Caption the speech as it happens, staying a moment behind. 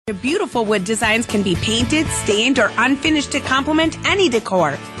The beautiful wood designs can be painted, stained, or unfinished to complement any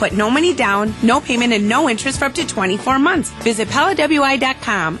decor. Put no money down, no payment, and no interest for up to 24 months. Visit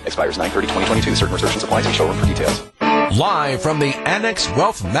PellaWI.com. Expires 9/30/2022. Certain restrictions apply. See showroom for details. Live from the Annex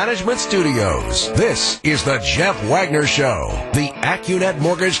Wealth Management Studios, this is the Jeff Wagner Show. The AccuNet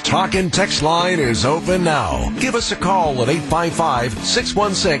Mortgage Talk and Text line is open now. Give us a call at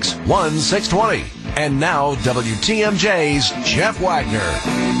 855-616-1620. And now, WTMJ's Jeff Wagner.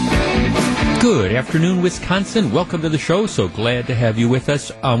 Good afternoon, Wisconsin. Welcome to the show. So glad to have you with us.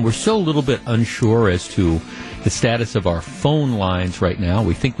 We're still a little bit unsure as to the status of our phone lines right now.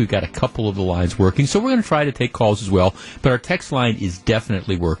 We think we've got a couple of the lines working, so we're going to try to take calls as well. But our text line is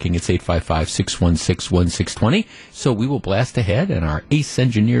definitely working. It's 855-616-1620. So we will blast ahead, and our ACE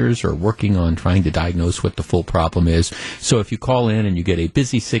engineers are working on trying to diagnose what the full problem is. So if you call in and you get a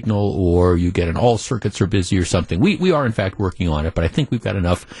busy signal or you get an all circuits are busy or something, we are in fact working on it, but I think we've got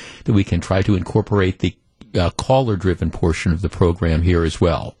enough that we can try to incorporate the caller-driven portion of the program here as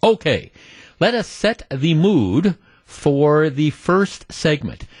well. Okay. Let us set the mood for the first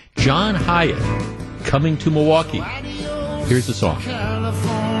segment. John Hyatt, Coming to Milwaukee. Here's the song.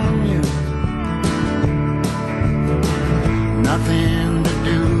 California, nothing to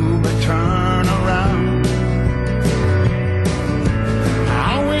do but turn around.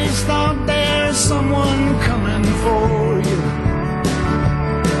 I always thought there's someone coming for you.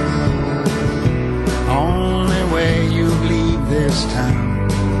 Only way you leave this town.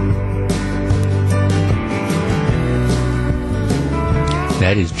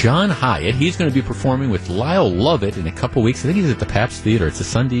 That is John Hyatt. He's going to be performing with Lyle Lovett in a couple weeks. I think he's at the Pabst Theater. It's a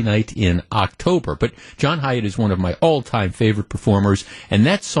Sunday night in October. But John Hyatt is one of my all-time favorite performers. And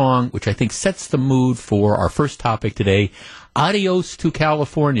that song, which I think sets the mood for our first topic today, Adios to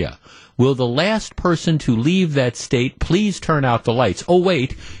California. Will the last person to leave that state please turn out the lights? Oh,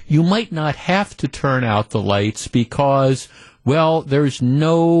 wait, you might not have to turn out the lights because, well, there's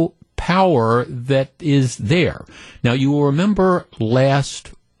no power that is there. Now, you will remember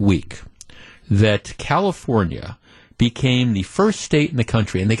last week that California became the first state in the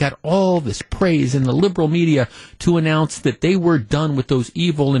country, and they got all this praise in the liberal media to announce that they were done with those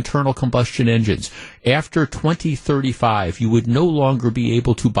evil internal combustion engines. After 2035, you would no longer be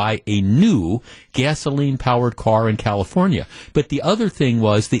able to buy a new gasoline-powered car in California. But the other thing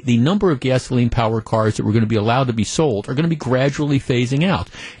was the number of gasoline-powered cars that were going to be allowed to be sold are going to be gradually phasing out.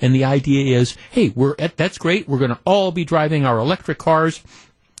 And the idea is, hey, that's great. We're going to all be driving our electric cars,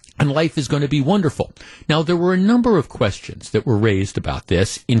 and life is going to be wonderful. Now, there were a number of questions that were raised about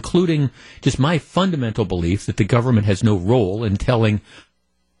this, including just my fundamental belief that the government has no role in telling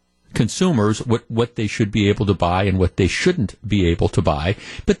consumers what they should be able to buy and what they shouldn't be able to buy.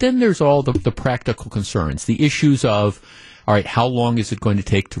 But then there's all the practical concerns, the issues of, all right, how long is it going to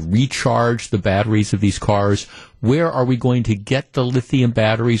take to recharge the batteries of these cars? Where are we going to get the lithium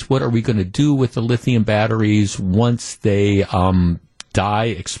batteries? What are we going to do with the lithium batteries once they die,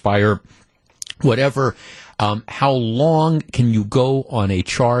 expire, whatever? How long can you go on a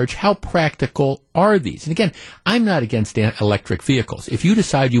charge? How practical are these? And again, I'm not against electric vehicles. If you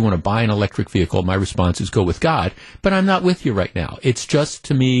decide you want to buy an electric vehicle, my response is go with God, but I'm not with you right now. It's just,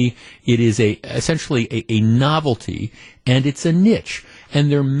 to me, it is essentially a novelty, and it's a niche.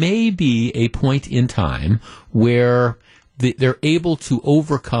 And there may be a point in time where they're able to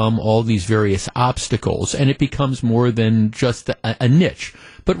overcome all these various obstacles, and it becomes more than just a niche.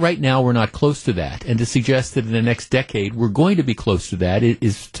 But right now, we're not close to that. And to suggest that in the next decade, we're going to be close to that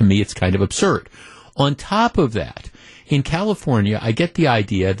is, to me, it's kind of absurd. On top of that, in California, I get the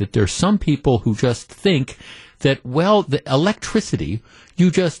idea that there's some people who just think that, well, the electricity, you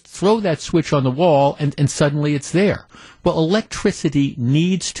just throw that switch on the wall and suddenly it's there. Well, electricity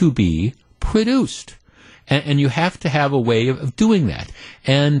needs to be produced. And you have to have a way of doing that.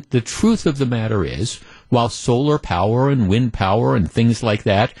 And the truth of the matter is, while solar power and wind power and things like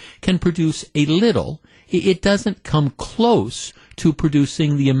that can produce a little, it doesn't come close to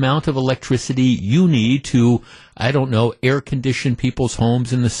producing the amount of electricity you need to, I don't know, air condition people's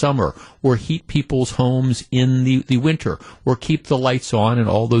homes in the summer, or heat people's homes in the winter, or keep the lights on and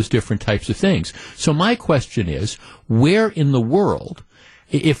all those different types of things. So my question is, where in the world,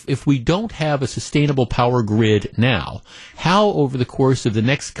 if we don't have a sustainable power grid now, how over the course of the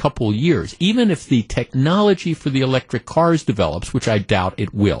next couple years, even if the technology for the electric cars develops, which I doubt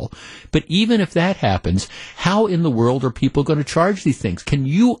it will, but even if that happens, how in the world are people going to charge these things? Can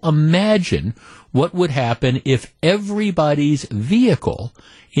you imagine what would happen if everybody's vehicle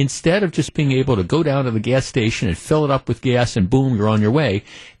instead of just being able to go down to the gas station and fill it up with gas and boom, you're on your way,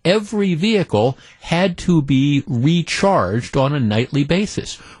 every vehicle had to be recharged on a nightly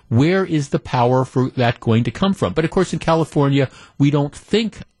basis. Where is the power for that going to come from? But of course, in California, we don't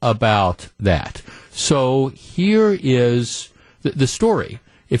think about that. So here is the story,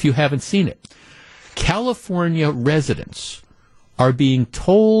 if you haven't seen it. California residents are being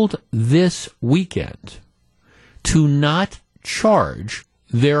told this weekend to not charge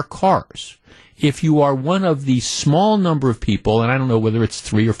their cars. If you are one of the small number of people, and I don't know whether it's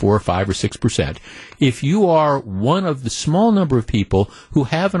 3 or 4 or 5 or 6%, if you are one of the small number of people who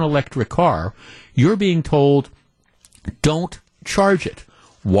have an electric car, you're being told don't charge it.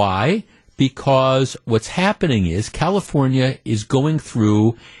 Why? Because what's happening is California is going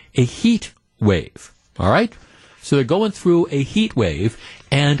through a heat wave. All right? So they're going through a heat wave,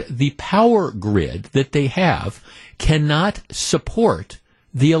 and the power grid that they have cannot support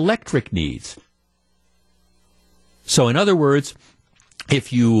the electric needs. So in other words,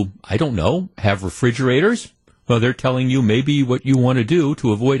 if you, I don't know, have refrigerators, well, they're telling you maybe what you want to do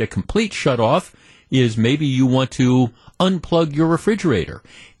to avoid a complete shutoff is maybe you want to unplug your refrigerator.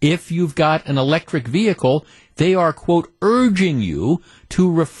 If you've got an electric vehicle, they are, quote, urging you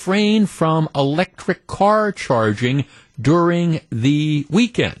to refrain from electric car charging during the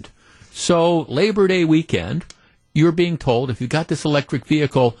weekend. So Labor Day weekend, you're being told if you've got this electric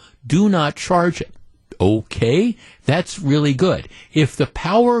vehicle, do not charge it. Okay, that's really good. If the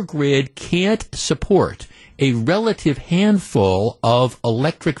power grid can't support a relative handful of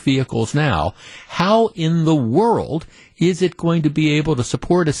electric vehicles now, how in the world is it going to be able to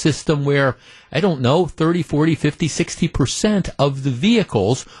support a system where, I don't know, 30, 40, 50, 60% of the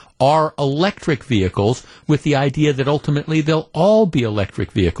vehicles are electric vehicles, with the idea that ultimately they'll all be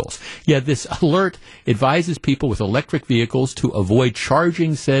electric vehicles? Yeah, this alert advises people with electric vehicles to avoid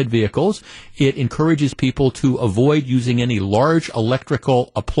charging said vehicles. It encourages people to avoid using any large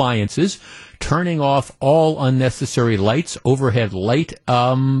electrical appliances, turning off all unnecessary lights, overhead light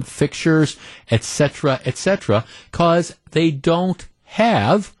fixtures, etc., because they don't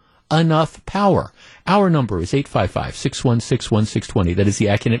have enough power. Our number is 855-616-1620. That is the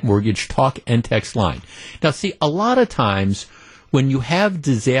Acunet Mortgage talk and text line. Now, see, a lot of times when you have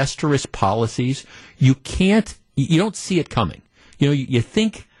disastrous policies, you don't see it coming. You know, you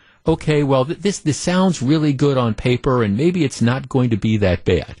think, okay, well, this sounds really good on paper, and maybe it's not going to be that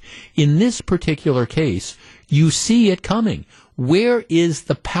bad. In this particular case, you see it coming. Where is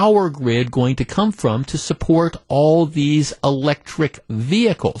the power grid going to come from to support all these electric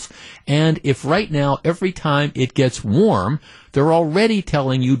vehicles? And if right now, every time it gets warm, they're already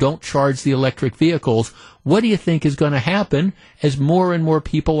telling you don't charge the electric vehicles, what do you think is going to happen as more and more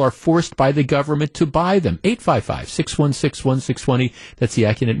people are forced by the government to buy them? 855-616-1620. That's the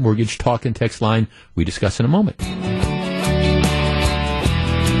Acunet Mortgage talk and text line. We discuss in a moment.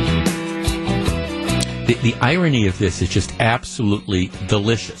 The irony of this is just absolutely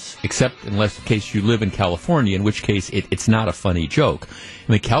delicious, except in case you live in California, in which case it's not a funny joke.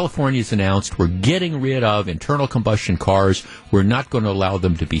 I mean, California's announced we're getting rid of internal combustion cars. We're not going to allow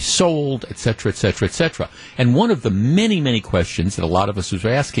them to be sold, et cetera, et cetera, et cetera. And one of the many, many questions that a lot of us was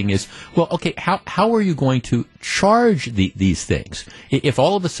asking is, well, okay, how are you going to charge these things? If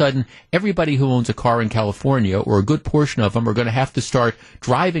all of a sudden everybody who owns a car in California, or a good portion of them, are going to have to start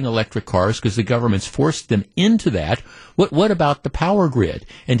driving electric cars because the government's forced them into that, what about the power grid?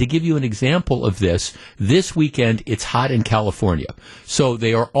 And to give you an example of this weekend it's hot in California. So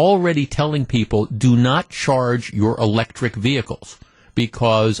they are already telling people, do not charge your electric vehicles,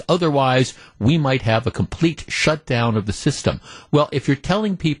 because otherwise we might have a complete shutdown of the system. Well, if you're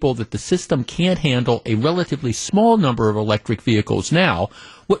telling people that the system can't handle a relatively small number of electric vehicles now,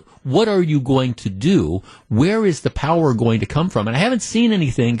 what are you going to do? Where is the power going to come from? And I haven't seen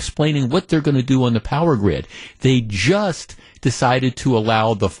anything explaining what they're going to do on the power grid. They just decided to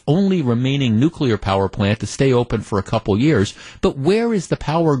allow the only remaining nuclear power plant to stay open for a couple years. But where is the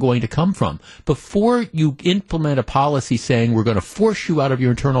power going to come from? Before you implement a policy saying we're going to force you out of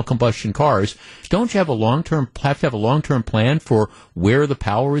your internal combustion cars, don't you have to have a long-term plan for where the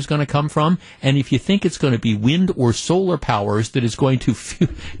power is going to come from? And if you think it's going to be wind or solar powers that is going to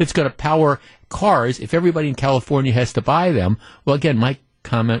power cars, if everybody in California has to buy them, well, again, my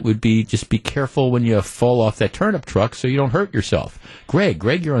comment would be just be careful when you fall off that turnip truck so you don't hurt yourself. Greg,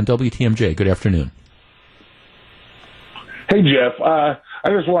 you're on WTMJ. Good afternoon. Hey, Jeff. I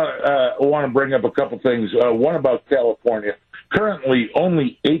just want to bring up a couple things. One about California. Currently,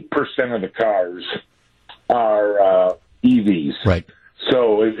 only 8% of the cars are EVs. Right.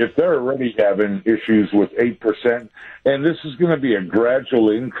 So if they're already having issues with 8%, and this is going to be a gradual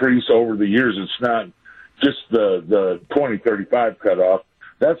increase over the years, it's not just the 2035 cutoff.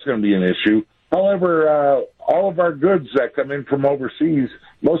 That's going to be an issue. However, all of our goods that come in from overseas,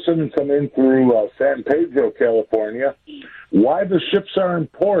 most of them come in through San Pedro, California. Why the ships are in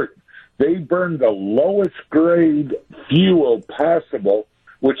port? They burn the lowest grade fuel possible,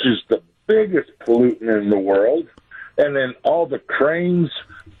 which is the biggest pollutant in the world. And then all the cranes,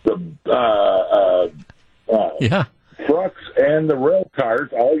 the trucks, and the rail cars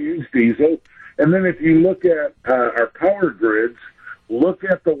all use diesel. And then if you look at our power grids, look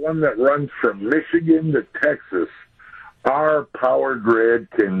at the one that runs from Michigan to Texas. Our power grid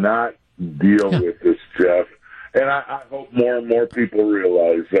cannot deal with this, Jeff. And I hope more and more people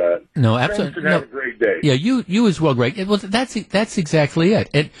realize that. No, absolutely. Have a great day. Yeah, you as well, Greg. Well, that's exactly it.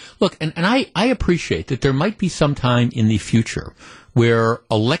 And look, and I appreciate that there might be some time in the future where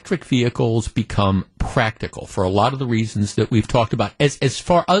electric vehicles become practical for a lot of the reasons that we've talked about, as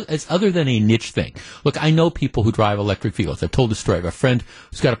far as other than a niche thing. Look, I know people who drive electric vehicles. I've told the story of a friend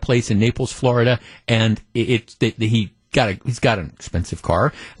who's got a place in Naples, Florida, and he's got an expensive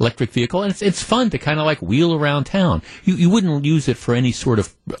car, electric vehicle, and it's fun to kind of like wheel around town. You wouldn't use it for any sort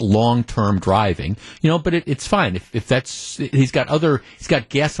of long-term driving, but it's fine. If that's, he's got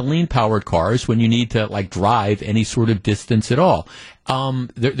gasoline powered cars when you need to like drive any sort of distance at all.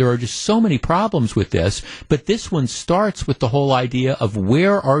 There are just so many problems with this, but this one starts with the whole idea of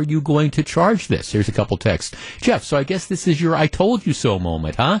where are you going to charge this? Here's a couple texts. Jeff, so I guess this is your I told you so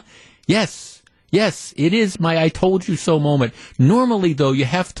moment, huh? Yes, it is my I told you so moment. Normally, though, you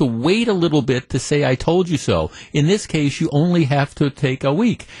have to wait a little bit to say I told you so. In this case, you only have to take a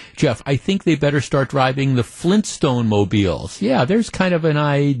week. Jeff, I think they better start driving the Flintstone mobiles. Yeah, there's kind of an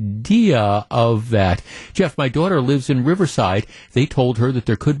idea of that. Jeff, my daughter lives in Riverside. They told her that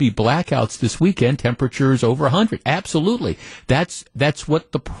there could be blackouts this weekend, temperatures over 100. Absolutely. That's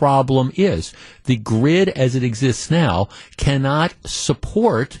what the problem is. The grid as it exists now cannot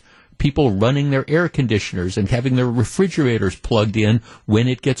support people running their air conditioners and having their refrigerators plugged in when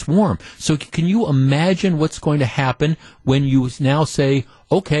it gets warm. So can you imagine what's going to happen when you now say,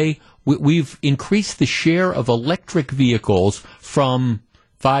 okay, we've increased the share of electric vehicles from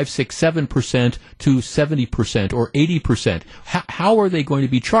 5, 6, 7% to 70% or 80%. How are they going to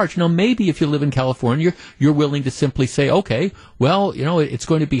be charged? Now, maybe if you live in California, you're willing to simply say, okay, well, it's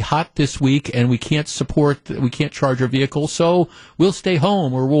going to be hot this week and we can't charge our vehicles, so we'll stay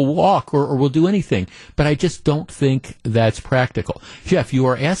home or we'll walk or we'll do anything. But I just don't think that's practical. Jeff, you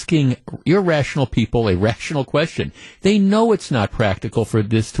are asking irrational people a rational question. They know it's not practical for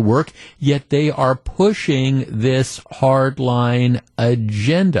this to work, yet they are pushing this hardline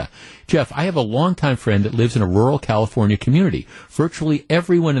agenda. Jeff, I have a longtime friend that lives in a rural California community. Virtually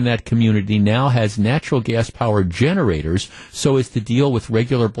everyone in that community now has natural gas-powered generators so as to deal with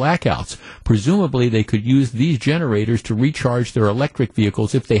regular blackouts. Presumably, they could use these generators to recharge their electric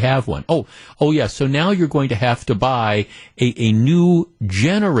vehicles if they have one. Oh, yes. So now you're going to have to buy a new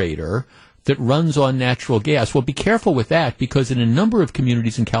generator that runs on natural gas. Well, be careful with that because in a number of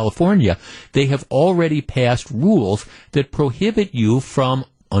communities in California, they have already passed rules that prohibit you from,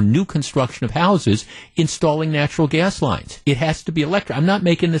 on new construction of houses, installing natural gas lines. It has to be electric. I'm not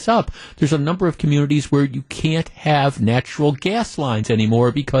making this up. There's a number of communities where you can't have natural gas lines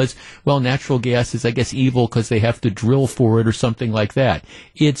anymore because, well, natural gas is, I guess, evil because they have to drill for it or something like that.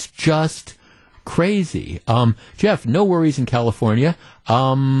 It's just crazy. Jeff, no worries in California.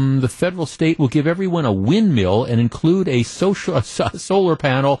 The federal state will give everyone a windmill and include a solar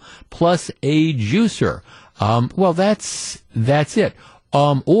panel plus a juicer. Well, that's it.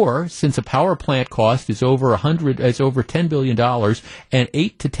 Or since a power plant cost is over $10 billion and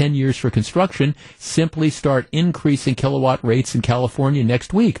 8 to 10 years for construction, simply start increasing kilowatt rates in California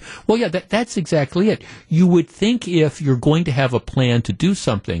next week. Well, yeah, that's exactly it. You would think if you're going to have a plan to do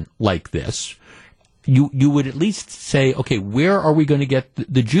something like this, you would at least say, okay, where are we going to get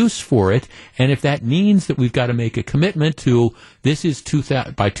the juice for it? And if that means that we've got to make a commitment to this is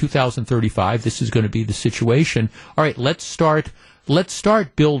by 2035, this is going to be the situation. All right, let's start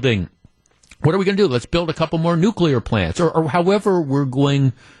building. What are we going to do? Let's build a couple more nuclear plants or however we're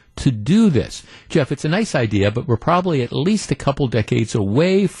going to do this. Jeff, it's a nice idea, but we're probably at least a couple decades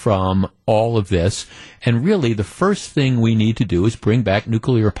away from all of this. And really, the first thing we need to do is bring back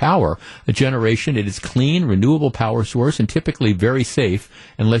nuclear power, a generation that is clean, renewable power source, and typically very safe,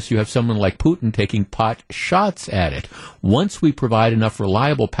 unless you have someone like Putin taking pot shots at it. Once we provide enough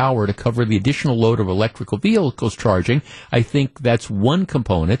reliable power to cover the additional load of electrical vehicles charging, I think that's one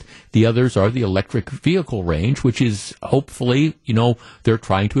component. The others are the electric vehicle range, which is hopefully, they're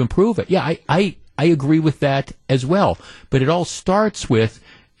trying to improve it. Yeah, I agree with that as well. But it all starts with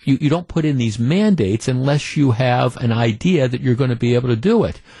you don't put in these mandates unless you have an idea that you're going to be able to do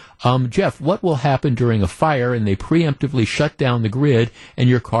it. Jeff, what will happen during a fire and they preemptively shut down the grid and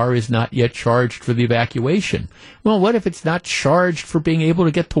your car is not yet charged for the evacuation? Well, what if it's not charged for being able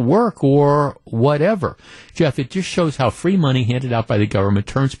to get to work or whatever? Jeff, it just shows how free money handed out by the government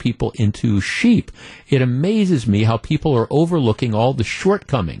turns people into sheep. It amazes me how people are overlooking all the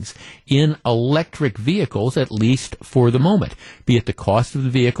shortcomings in electric vehicles, at least for the moment, be it the cost of the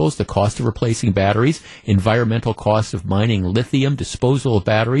vehicles, the cost of replacing batteries, environmental costs of mining lithium, disposal of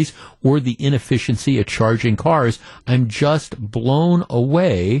batteries, or the inefficiency of charging cars. I'm just blown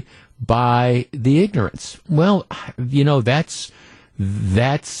away by the ignorance. Well, that's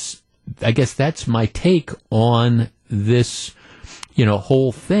I guess that's my take on this,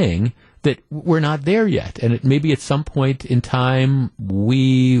 whole thing, that we're not there yet. And maybe at some point in time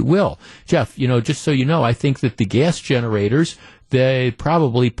we will. Jeff, just so you know, I think that the gas generators, they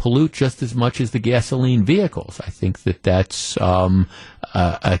probably pollute just as much as the gasoline vehicles. I think that that's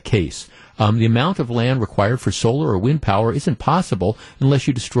a case. The amount of land required for solar or wind power isn't possible unless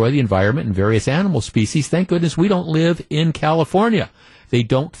you destroy the environment and various animal species. Thank goodness we don't live in California. They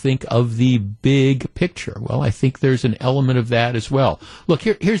don't think of the big picture. Well, I think there's an element of that as well. Look,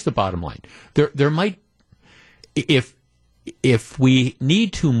 here's the bottom line. There might, if we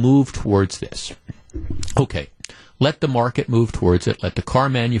need to move towards this, okay, let the market move towards it. Let the car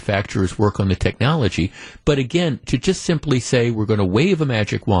manufacturers work on the technology. But again, to just simply say we're going to wave a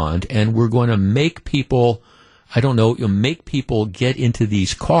magic wand and we're going to make people, make people get into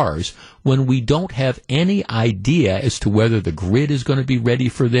these cars when we don't have any idea as to whether the grid is going to be ready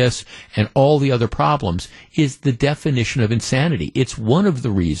for this and all the other problems is the definition of insanity. It's one of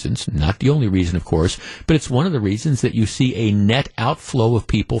the reasons, not the only reason, of course, but it's one of the reasons that you see a net outflow of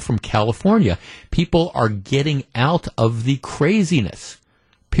people from California. People are getting out of the craziness,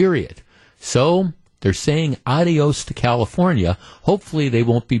 period. So they're saying adios to California. Hopefully they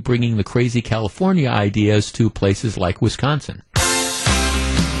won't be bringing the crazy California ideas to places like Wisconsin.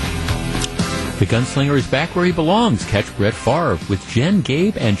 The Gunslinger is back where he belongs. Catch Brett Favre with Jen,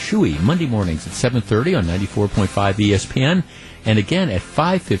 Gabe, and Chewy Monday mornings at 7:30 on 94.5 ESPN. And again at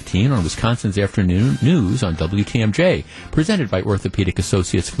 5:15 on Wisconsin's Afternoon News on WTMJ. Presented by Orthopedic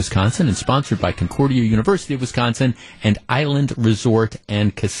Associates of Wisconsin and sponsored by Concordia University of Wisconsin and Island Resort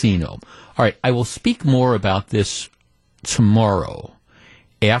and Casino. All right, I will speak more about this tomorrow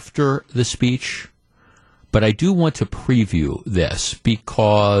after the speech, but I do want to preview this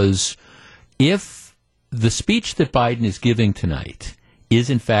because if the speech that Biden is giving tonight is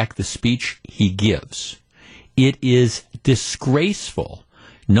in fact the speech he gives, it is disgraceful,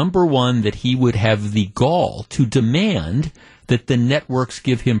 number one, that he would have the gall to demand that the networks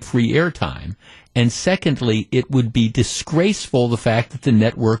give him free airtime. And secondly, it would be disgraceful the fact that the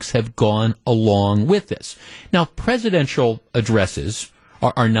networks have gone along with this. Now, presidential addresses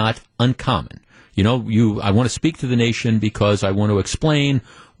are not uncommon. I want to speak to the nation because I want to explain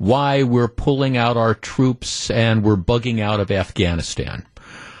why we're pulling out our troops and we're bugging out of Afghanistan.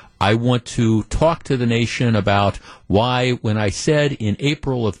 I want to talk to the nation about why, when I said in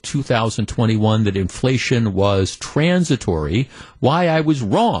April of 2021 that inflation was transitory, why I was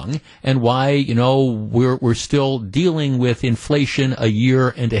wrong and why, we're still dealing with inflation a year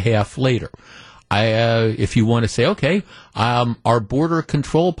and a half later. If you want to say, okay, our border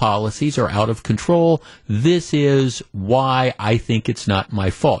control policies are out of control, this is why I think it's not my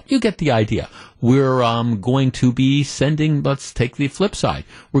fault. You get the idea. We're going to be sending, let's take the flip side.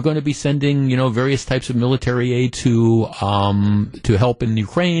 We're going to be sending, various types of military aid to help in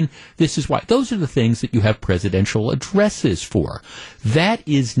Ukraine. This is why. Those are the things that you have presidential addresses for. That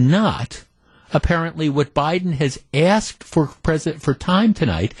is not apparently what Biden has asked for time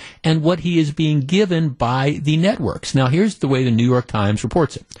tonight and what he is being given by the networks. Now, here's the way the New York Times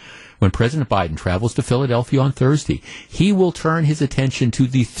reports it. when President Biden travels to Philadelphia on Thursday, he will turn his attention to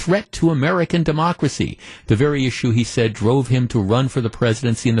the threat to American democracy, the very issue he said drove him to run for the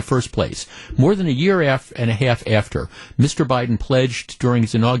presidency in the first place. More than a year and a half after, Mr. Biden pledged during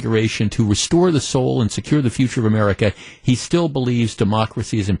his inauguration to restore the soul and secure the future of America, he still believes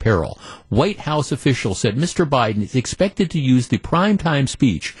democracy is in peril. White House officials said Mr. Biden is expected to use the primetime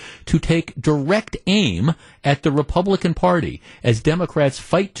speech to take direct aim at the Republican Party as Democrats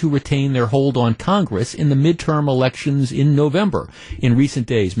fight to retain their hold on Congress in the midterm elections in November. In recent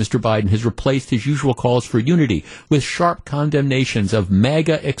days, Mr. Biden has replaced his usual calls for unity with sharp condemnations of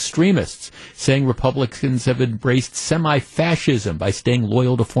MAGA extremists, saying Republicans have embraced semi-fascism by staying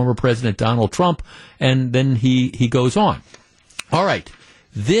loyal to former President Donald Trump, and then he goes on. All right,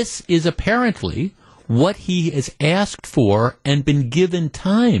 this is apparently what he has asked for and been given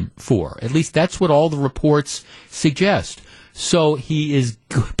time for. At least that's what all the reports suggest. So he is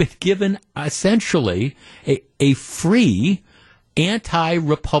been given essentially a free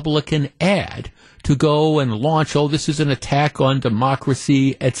anti-Republican ad to go and launch, this is an attack on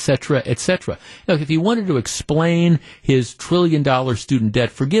democracy, etc., etc. Now, if he wanted to explain his $1 trillion student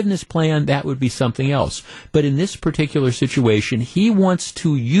debt forgiveness plan, that would be something else. But in this particular situation, he wants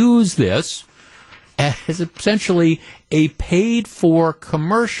to use this as essentially a paid-for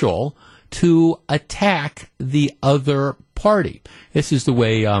commercial to attack the other party. This is the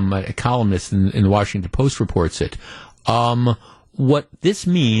way a columnist in the Washington Post reports it. What this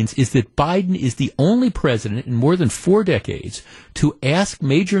means is that Biden is the only president in more than 4 decades to ask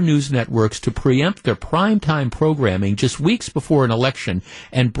major news networks to preempt their primetime programming just weeks before an election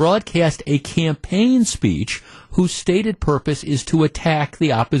and broadcast a campaign speech whose stated purpose is to attack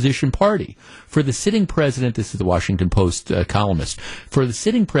the opposition party. For the sitting president, this is the Washington Post columnist, for the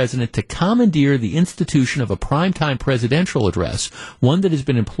sitting president to commandeer the institution of a primetime presidential address, one that has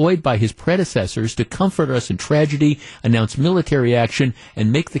been employed by his predecessors to comfort us in tragedy, announce military action,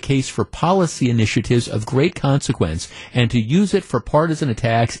 and make the case for policy initiatives of great consequence, and to use it for partisan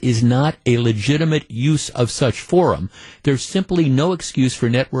attacks is not a legitimate use of such forum. There's simply no excuse for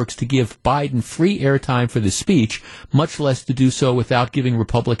networks to give Biden free airtime for the speech, much less to do so without giving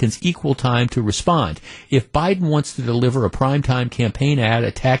Republicans equal time to respond. If Biden wants to deliver a primetime campaign ad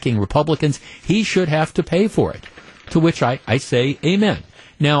attacking Republicans, he should have to pay for it. To which I say amen.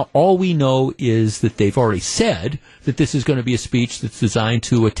 Now, all we know is that they've already said that this is going to be a speech that's designed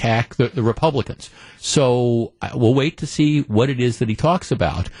to attack the Republicans. So we'll wait to see what it is that he talks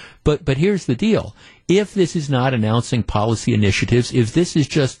about. But here's the deal. If this is not announcing policy initiatives, if this is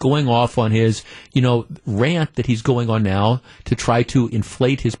just going off on his, rant that he's going on now to try to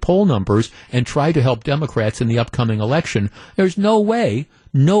inflate his poll numbers and try to help Democrats in the upcoming election, there's no way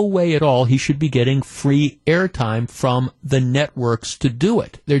at all he should be getting free airtime from the networks to do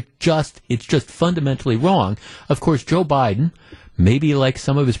it. It's just fundamentally wrong. Of course, Joe Biden, maybe like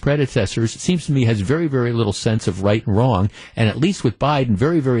some of his predecessors, it seems to me has very, very little sense of right and wrong, and at least with Biden,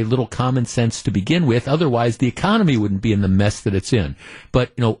 very, very little common sense to begin with. Otherwise, the economy wouldn't be in the mess that it's in.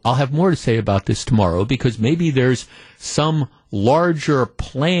 But, I'll have more to say about this tomorrow, because maybe there's some larger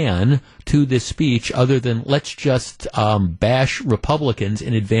plan to this speech other than let's just bash Republicans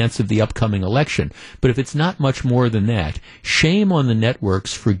in advance of the upcoming election. But if it's not much more than that, shame on the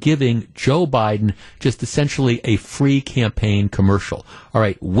networks for giving Joe Biden just essentially a free campaign commercial. All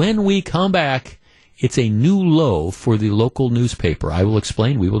right, when we come back, it's a new low for the local newspaper. I will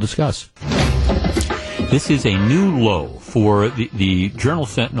explain. We will discuss. This is a new low for the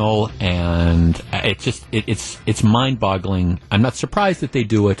Journal-Sentinel, and it's mind-boggling. I'm not surprised that they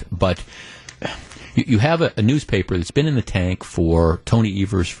do it, but you have a newspaper that's been in the tank for Tony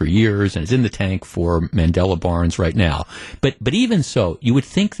Evers for years and is in the tank for Mandela Barnes right now. But even so, you would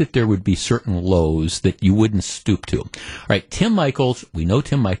think that there would be certain lows that you wouldn't stoop to. All right, Tim Michels, we know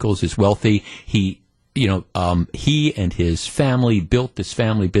Tim Michels is wealthy. He and his family built this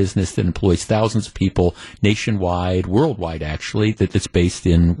family business that employs thousands of people nationwide, worldwide actually, that's based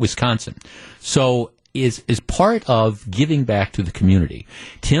in Wisconsin. So is part of giving back to the community.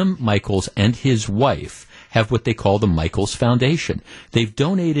 Tim Michels and his wife have what they call the Michels Foundation. They've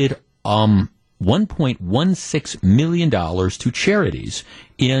donated $1.16 million to charities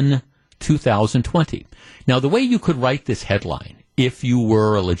in 2020. Now, the way you could write this headline, if you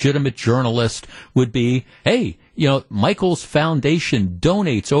were a legitimate journalist, would be, hey, Michels Foundation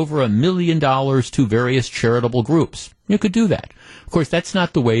donates over $1 million to various charitable groups. You could do that. Of course, that's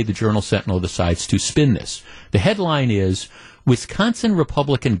not the way the Journal-Sentinel decides to spin this. The headline is, Wisconsin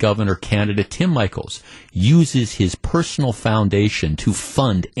Republican Governor candidate Tim Michels uses his personal foundation to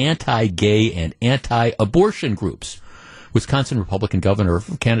fund anti-gay and anti-abortion groups. Wisconsin Republican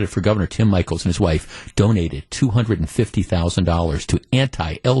candidate for governor Tim Michels and his wife donated $250,000 to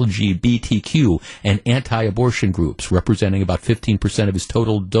anti-LGBTQ and anti-abortion groups, representing about 15% of his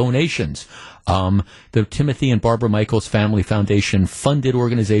total donations. The Timothy and Barbara Michels Family Foundation funded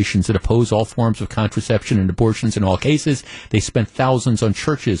organizations that oppose all forms of contraception and abortions in all cases. They spent thousands on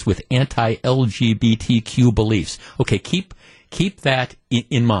churches with anti-LGBTQ beliefs. Okay, keep that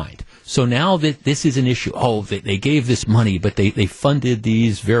in mind. So now that this is an issue, they gave this money, but they funded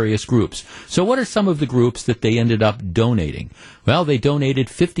these various groups. So what are some of the groups that they ended up donating? Well, they donated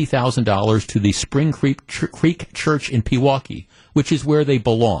 $50,000 to the Spring Creek Church in Pewaukee, which is where they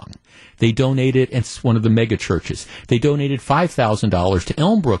belong. They donated, and it's one of the mega churches, they donated $5,000 to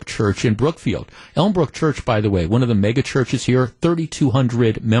Elmbrook Church in Brookfield. Elmbrook Church, by the way, one of the mega churches here,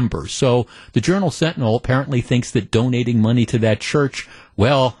 3,200 members. So the Journal-Sentinel apparently thinks that donating money to that church,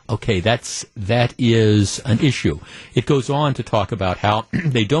 well, okay, that is an issue. It goes on to talk about how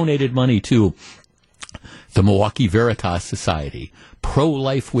they donated money to the Milwaukee Veritas Society,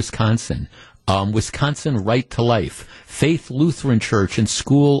 Pro-Life Wisconsin, Wisconsin Right to Life, Faith Lutheran Church and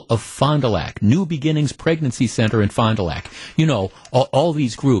School of Fond du Lac, New Beginnings Pregnancy Center in Fond du Lac. You know, all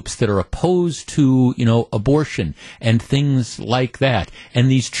these groups that are opposed to, abortion and things like that.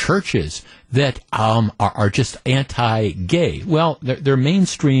 And these churches that are just anti-gay. Well, they're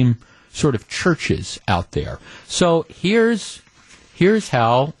mainstream sort of churches out there. So here's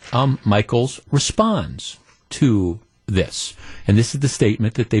how Michels responds to this. And this is the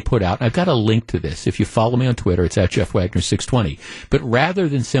statement that they put out. I've got a link to this. If you follow me on Twitter, it's at Jeff Wagner 620. But rather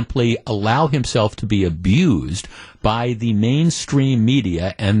than simply allow himself to be abused by the mainstream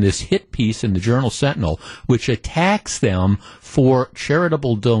media and this hit piece in the Journal-Sentinel, which attacks them for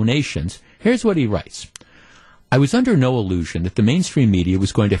charitable donations, here's what he writes. I was under no illusion that the mainstream media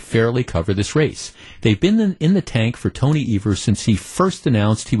was going to fairly cover this race. They've been in the tank for Tony Evers since he first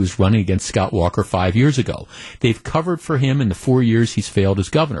announced he was running against Scott Walker 5 years ago. They've covered for him in the 4 years he's failed as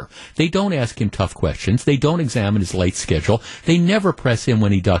governor. They don't ask him tough questions. They don't examine his late schedule. They never press him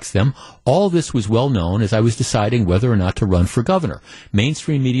when he ducks them. All this was well known as I was deciding whether or not to run for governor.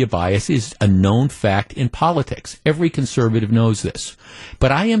 Mainstream media bias is a known fact in politics. Every conservative knows this.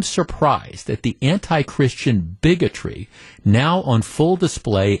 But I am surprised at the anti-Christian bigotry now on full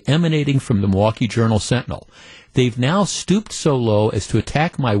display emanating from the Milwaukee Journal-Sentinel. They've now stooped so low as to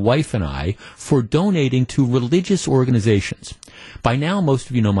attack my wife and I for donating to religious organizations. By now, most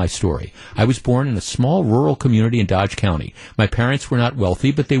of you know my story. I was born in a small rural community in Dodge County. My parents were not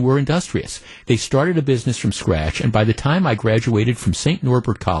wealthy, but they were industrious. They started a business from scratch, and by the time I graduated from St.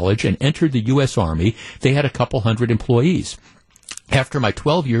 Norbert College and entered the U.S. Army, they had a couple hundred employees. After my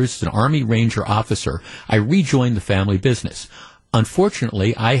 12 years as an Army Ranger officer, I rejoined the family business.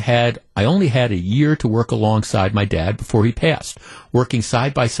 Unfortunately, I only had a year to work alongside my dad before he passed. Working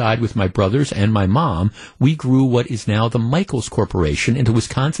side by side with my brothers and my mom, we grew what is now the Michels Corporation into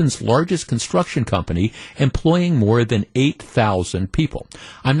Wisconsin's largest construction company, employing more than 8,000 people.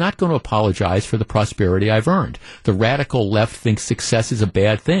 I'm not going to apologize for the prosperity I've earned. The radical left thinks success is a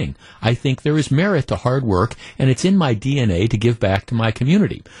bad thing. I think there is merit to hard work, and it's in my DNA to give back to my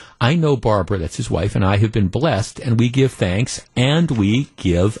community. I know Barbara, that's his wife, and I have been blessed, and we give thanks, and we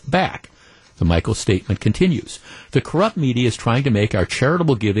give back. The Michels statement continues. The corrupt media is trying to make our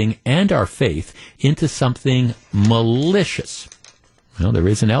charitable giving and our faith into something malicious. Well, there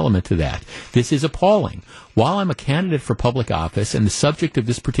is an element to that. This is appalling. While I'm a candidate for public office and the subject of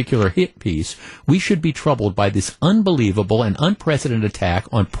this particular hit piece, we should be troubled by this unbelievable and unprecedented attack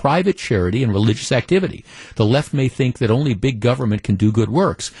on private charity and religious activity. The left may think that only big government can do good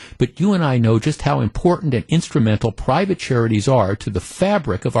works, but you and I know just how important and instrumental private charities are to the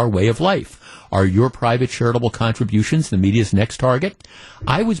fabric of our way of life. Are your private charitable contributions the media's next target?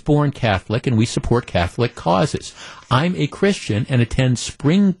 I was born Catholic, and we support Catholic causes. I'm a Christian and attend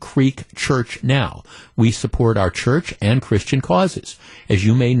Spring Creek Church now. We support our church and Christian causes. As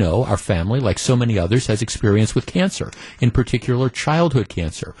you may know, our family, like so many others, has experience with cancer, in particular childhood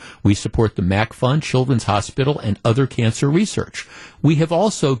cancer. We support the MAC Fund, Children's Hospital, and other cancer research. We have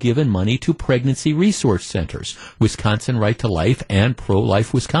also given money to pregnancy resource centers, Wisconsin Right to Life and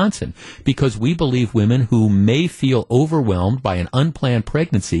Pro-Life Wisconsin, because we believe women who may feel overwhelmed by an unplanned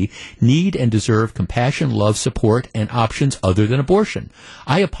pregnancy need and deserve compassion, love, support, and options other than abortion.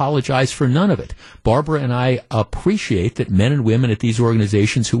 I apologize for none of it. Barbara and I appreciate that men and women at these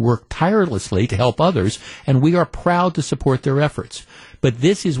organizations who work tirelessly to help others, and we are proud to support their efforts. But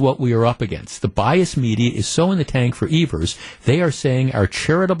this is what we are up against. The biased media is so in the tank for Evers, they are saying our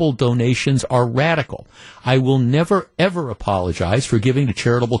charitable donations are radical. I will never, ever apologize for giving to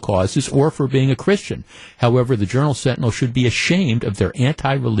charitable causes or for being a Christian. However, the Journal-Sentinel should be ashamed of their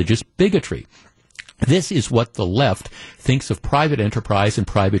anti-religious bigotry. This is what the left thinks of private enterprise and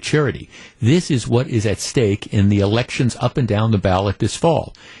private charity. This is what is at stake in the elections up and down the ballot this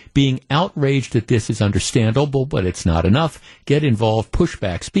fall. Being outraged at this is understandable, but it's not enough. Get involved, push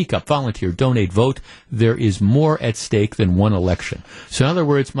back, speak up, volunteer, donate, vote. There is more at stake than one election. So in other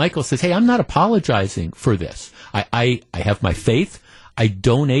words, Michael says, hey, I'm not apologizing for this. I have my faith. I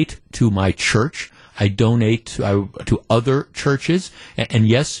donate to my church. I donate to other churches. And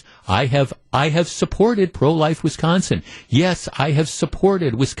yes, I have supported pro-life Wisconsin. Yes, I have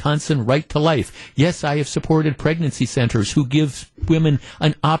supported Wisconsin Right to Life. Yes, I have supported pregnancy centers who give women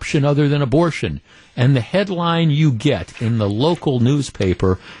an option other than abortion. And the headline you get in the local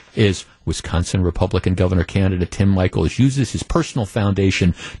newspaper is Wisconsin Republican governor candidate Tim Michels uses his personal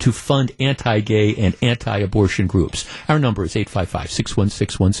foundation to fund anti-gay and anti-abortion groups. Our number is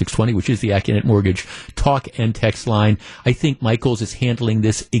 855-616-1620, which is the AccuNet Mortgage talk and text line. I think Michels is handling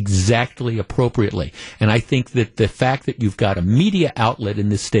this exactly appropriately. And I think that the fact that you've got a media outlet in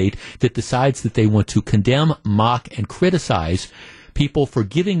this state that decides that they want to condemn, mock, and criticize people for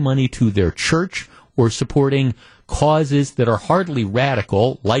giving money to their church or supporting causes that are hardly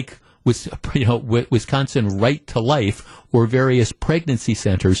radical, like Wisconsin Right to Life or various pregnancy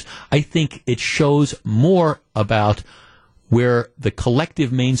centers, I think it shows more about where the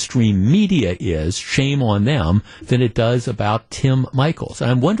collective mainstream media is, shame on them, than it does about Tim Michels.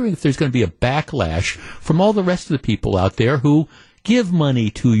 And I'm wondering if there's going to be a backlash from all the rest of the people out there who give money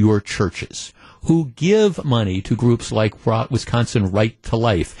to your churches, who give money to groups like Wisconsin Right to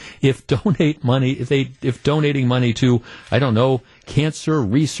Life. If donating money to, I don't know, cancer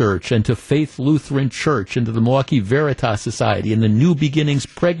research and to Faith Lutheran Church and to the Milwaukee Veritas Society and the New Beginnings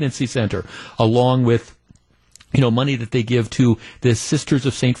Pregnancy Center, along with money that they give to the Sisters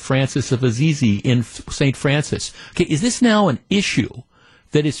of St. Francis of Assisi in St. Francis. Okay, is this now an issue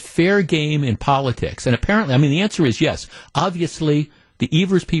that is fair game in politics? And apparently, the answer is yes. Obviously, the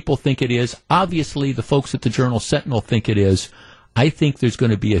Evers people think it is. Obviously, the folks at the Journal-Sentinel think it is. I think there's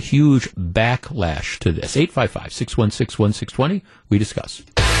going to be a huge backlash to this. 855-616-1620. We discuss.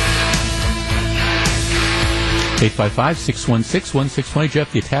 855-616-1620.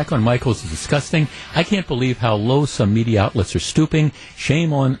 Jeff, the attack on Michels is disgusting. I can't believe how low some media outlets are stooping.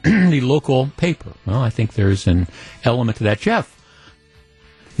 Shame on the local paper. Well, I think there's an element to that. Jeff,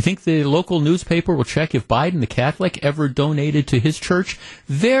 you think the local newspaper will check if Biden, the Catholic, ever donated to his church?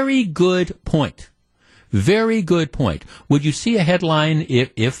 Very good point. Very good point. Would you see a headline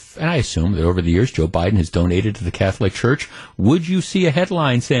if, and I assume that over the years Joe Biden has donated to the Catholic Church, would you see a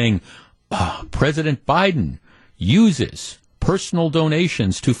headline saying, President Biden uses personal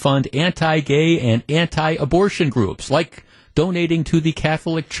donations to fund anti-gay and anti-abortion groups, like donating to the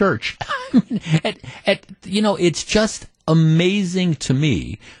Catholic Church? It's just amazing to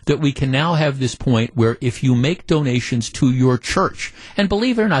me that we can now have this point where if you make donations to your church, and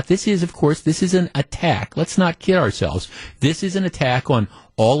believe it or not, this is an attack. Let's not kid ourselves. This is an attack on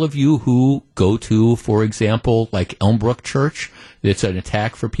all of you who go to, for example, like Elmbrook Church. It's an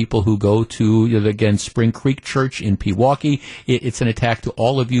attack for people who go to, again, Spring Creek Church in Pewaukee. It's an attack to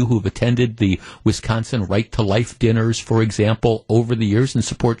all of you who've attended the Wisconsin Right to Life dinners, for example, over the years and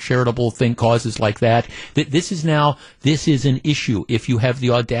support charitable causes like that. This is an issue. If you have the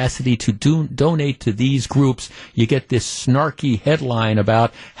audacity to donate to these groups, you get this snarky headline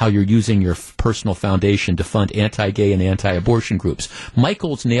about how you're using your personal foundation to fund anti-gay and anti-abortion groups.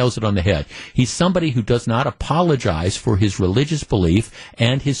 Michels nails it on the head. He's somebody who does not apologize for his religious belief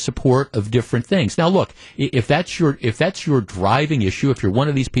and his support of different things. Now, look, if that's your driving issue, if you're one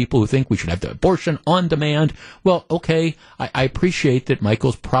of these people who think we should have the abortion on demand, well, okay, I appreciate that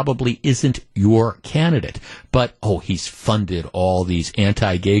Michels probably isn't your candidate, but he's funded all these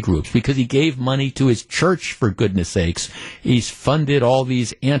anti-gay groups because he gave money to his church, for goodness sakes. He's funded all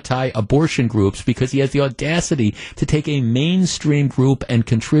these anti-abortion groups because he has the audacity to take a mainstream group and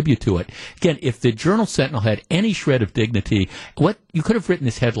contribute to it. Again, if the Journal-Sentinel had any shred of dignity, you could have written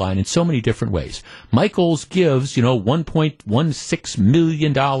this headline in so many different ways. Michaels gives, $1.16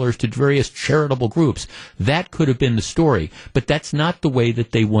 million to various charitable groups. That could have been the story, but that's not the way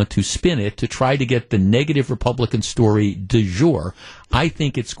that they want to spin it to try to get the negative Republican story du jour. I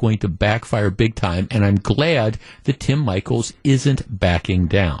think it's going to backfire big time, and I'm glad that Tim Michaels isn't backing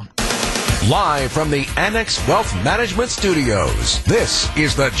down. Live from the Annex Wealth Management Studios, this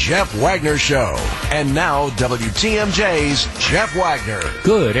is the Jeff Wagner Show. And now, WTMJ's Jeff Wagner.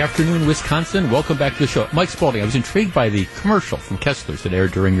 Good afternoon, Wisconsin. Welcome back to the show. Mike Spalding, I was intrigued by the commercial from Kessler's that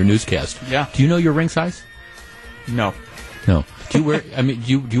aired during your newscast. Yeah. Do you know your ring size? No. No. Do you wear, do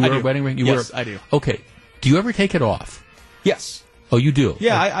you wear a wedding ring? Yes, I do. Okay. Do you ever take it off? Yes. Oh, you do?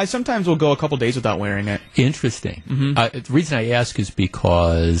 Yeah, I sometimes will go a couple days without wearing it. Interesting. Mm-hmm. The reason I ask is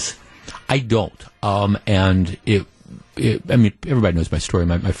because I don't. And everybody knows my story.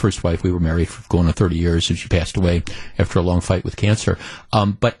 My first wife, we were married for going on 30 years, and she passed away after a long fight with cancer.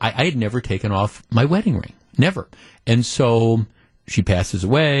 But I had never taken off my wedding ring. Never. And so she passes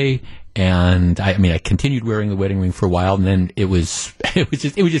away, and I continued wearing the wedding ring for a while, and then it was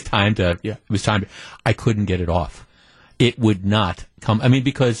just time to, I couldn't get it off. It would not come.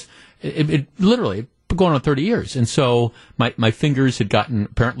 Because it literally going on 30 years. And so my fingers had gotten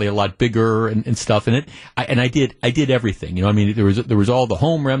apparently a lot bigger and stuff. And I did everything. There was all the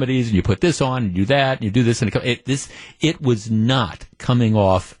home remedies, and you put this on, and you do that, and you do this, and it was not coming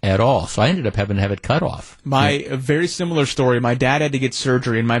off at all. So I ended up having to have it cut off. A very similar story. My dad had to get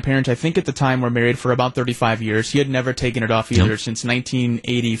surgery, and my parents, I think at the time, were married for about 35 years. He had never taken it off either since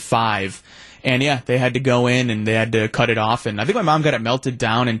 1985. And yeah, they had to go in and they had to cut it off. And I think my mom got it melted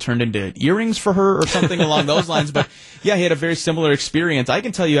down and turned into earrings for her or something along those lines. But yeah, he had a very similar experience. I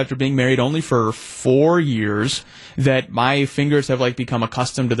can tell you after being married only for 4 years that my fingers have become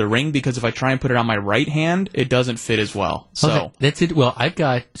accustomed to the ring, because if I try and put it on my right hand, it doesn't fit as well. So okay, that's it. Well,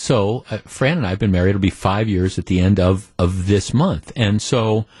 Fran and I have been married. It'll be 5 years at the end of this month. And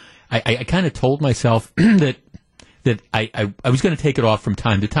so I kind of told myself that I was going to take it off from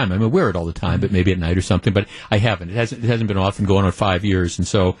time to time. I wear it all the time, but maybe at night or something. But I haven't. It hasn't been off and going on 5 years, and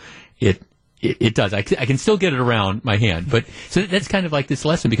so it does. I can still get it around my hand, but so that's kind of like this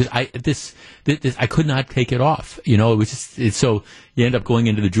lesson, because I could not take it off. It was just so you end up going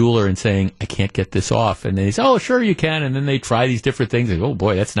into the jeweler and saying, I can't get this off, and they say, oh, sure you can, and then they try these different things, and oh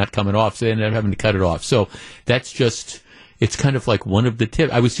boy, that's not coming off. So they end up having to cut it off. So that's just. It's kind of like one of the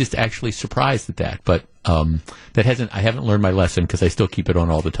tips. I was just actually surprised at that, but I haven't learned my lesson, because I still keep it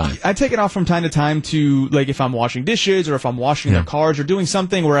on all the time. I take it off from time to time to, if I'm washing dishes or if I'm washing the cars or doing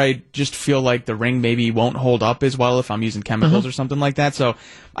something where I just feel like the ring maybe won't hold up as well if I'm using chemicals or something like that. So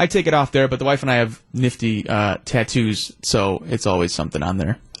I take it off there, but the wife and I have nifty tattoos, so it's always something on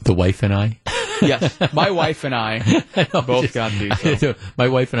there. The wife and I? Yes, my wife and I both got these. So. My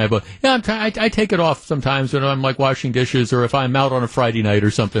wife and I both. Yeah, I take it off sometimes when I'm washing dishes, or if I'm out on a Friday night or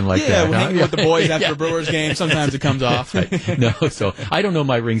something like that. Yeah, we're hanging with the boys after a Brewers game. Sometimes it comes off. Right. No, so I don't know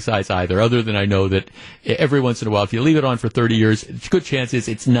my ring size either, other than I know that every once in a while, if you leave it on for 30 years, good chances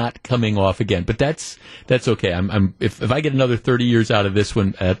it's not coming off again. But that's okay. If I get another 30 years out of this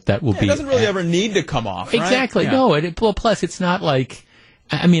one, that will be. It doesn't really ever need to come off. Right? Exactly. Yeah. No. Plus, it's not like.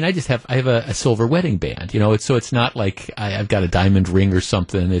 I have a silver wedding band, it's not like I've got a diamond ring or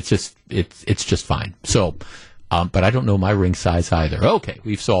something. It's just fine. So, but I don't know my ring size either. Okay,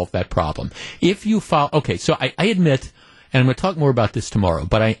 we've solved that problem. If you so I admit, and I'm going to talk more about this tomorrow,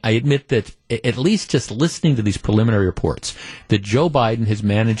 but I admit that at least just listening to these preliminary reports, that Joe Biden has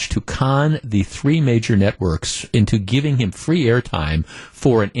managed to con the three major networks into giving him free airtime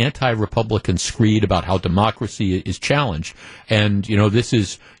for an anti-Republican screed about how democracy is challenged. And, this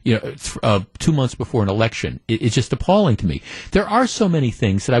is, 2 months before an election. It's just appalling to me. There are so many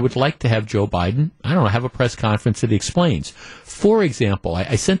things that I would like to have Joe Biden, have a press conference that he explains. For example,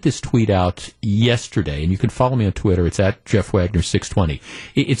 I sent this tweet out yesterday, and you can follow me on Twitter. It's at Jeff Wagner 620.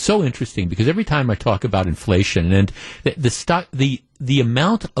 It's so interesting because every time I talk about inflation and the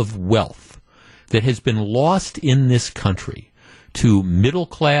amount of wealth that has been lost in this country to middle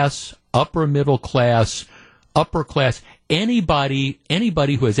class, upper class, anybody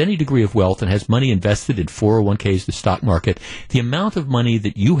who has any degree of wealth and has money invested in 401ks, the stock market, the amount of money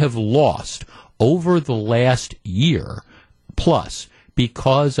that you have lost over the last year plus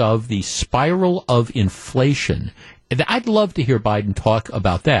because of the spiral of inflation. I'd love to hear Biden talk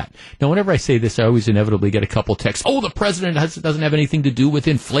about that. Now, whenever I say this, I always inevitably get a couple texts. Oh, the president doesn't have anything to do with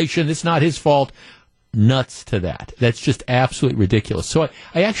inflation. It's not his fault. Nuts to that. That's just absolutely ridiculous. So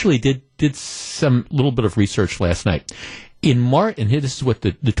I actually did some little bit of research last night. In March, and here this is what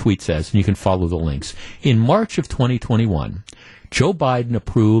the tweet says, and you can follow the links. In March of 2021, Joe Biden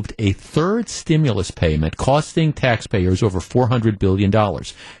approved a third stimulus payment costing taxpayers over $400 billion.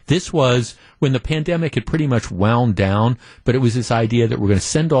 This was when the pandemic had pretty much wound down, but it was this idea that we're going to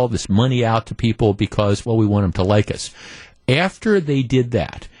send all this money out to people because, well, we want them to like us. After they did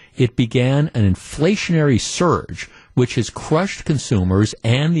that, it began an inflationary surge which has crushed consumers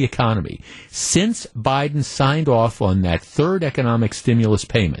and the economy. Since Biden signed off on that third economic stimulus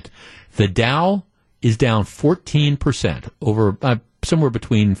payment, the Dow is down 14%, over somewhere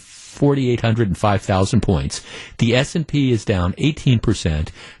between 4,800 and 5,000 points. The S&P is down 18%.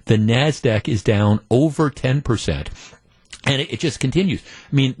 The NASDAQ is down over 10%. And it just continues.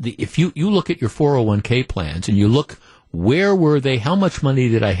 I mean, if you look at your 401k plans and you look, where were they, how much money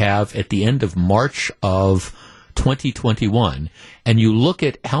did I have at the end of March of 2021, and you look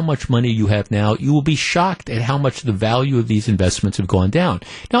at how much money you have now, you will be shocked at how much the value of these investments have gone down.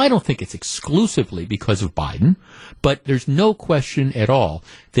 Now, I don't think it's exclusively because of Biden, but there's no question at all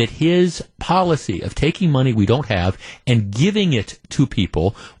that his policy of taking money we don't have and giving it to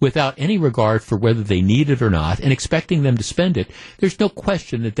people without any regard for whether they need it or not and expecting them to spend it, there's no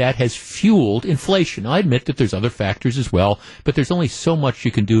question that that has fueled inflation. I admit that there's other factors as well, but there's only so much you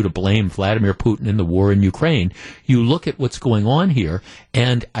can do to blame Vladimir Putin and the war in Ukraine. You look at what's going on here,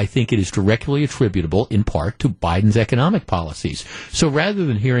 and I think it is directly attributable in part to Biden's economic policies. So rather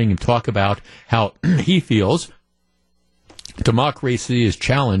than hearing him talk about how he feels democracy is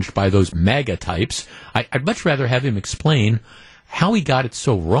challenged by those MAGA types, I'd much rather have him explain how he got it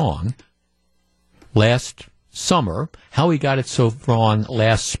so wrong last summer, how he got it so wrong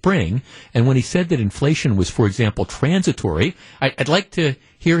last spring, and when he said that inflation was, for example, transitory, I'd like to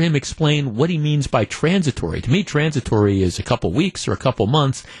hear him explain what he means by transitory. To me, transitory is a couple weeks or a couple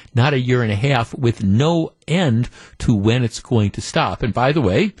months, not a year and a half, with no end to when it's going to stop. And by the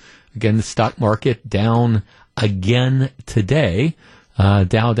way, again, the stock market down again today.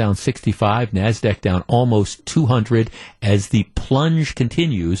 Dow down 65, NASDAQ down almost 200 as the plunge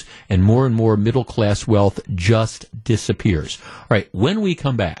continues and more middle-class wealth just disappears. All right, when we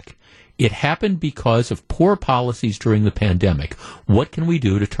come back, it happened because of poor policies during the pandemic. What can we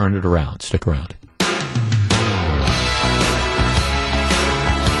do to turn it around? Stick around.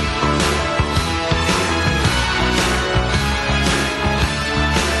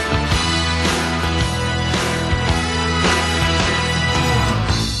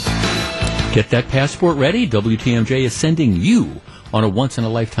 Get that passport ready. WTMJ is sending you on a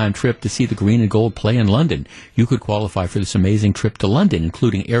once-in-a-lifetime trip to see the Green and Gold play in London. You could qualify for this amazing trip to London,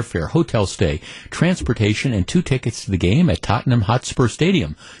 including airfare, hotel stay, transportation, and 2 tickets to the game at Tottenham Hotspur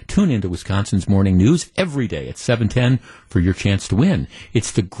Stadium. Tune into Wisconsin's Morning News every day at 7:10 for your chance to win.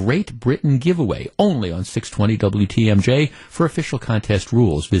 It's the Great Britain giveaway, only on 620 WTMJ. For official contest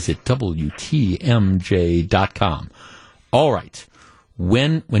rules, visit WTMJ.com. All right.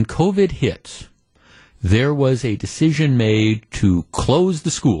 When COVID hit, there was a decision made to close the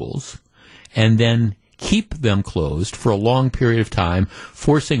schools and then keep them closed for a long period of time,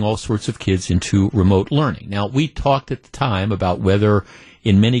 forcing all sorts of kids into remote learning. Now, we talked at the time about whether,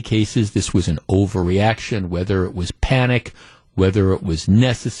 in many cases, this was an overreaction, whether it was panic, whether it was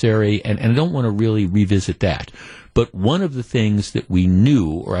necessary, and I don't want to really revisit that. But one of the things that we knew,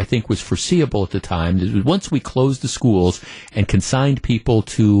 or I think was foreseeable at the time, is once we closed the schools and consigned people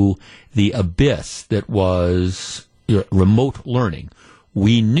to the abyss that was remote learning,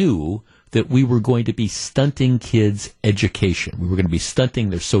 we knew that we were going to be stunting kids' education. We were going to be stunting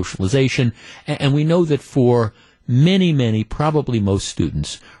their socialization. And we know that for many, probably most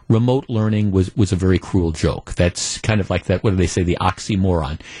students, remote learning was a very cruel joke. That's kind of like that, what do they say, the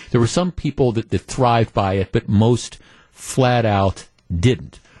oxymoron. There were some people that thrived by it, but most flat out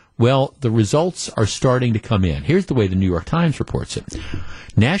didn't. Well, the results are starting to come in. Here's the way the New York Times reports it.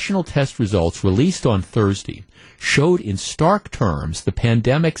 National test results released on Thursday showed in stark terms the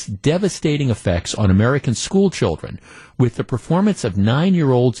pandemic's devastating effects on American school children, with the performance of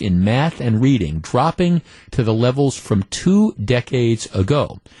 9-year-olds in math and reading dropping to the levels from 2 decades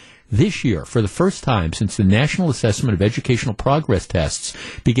ago. This year, for the first time since the National Assessment of Educational Progress tests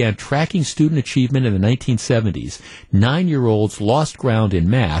began tracking student achievement in the 1970s, 9-year-olds lost ground in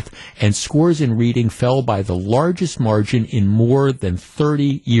math, and scores in reading fell by the largest margin in more than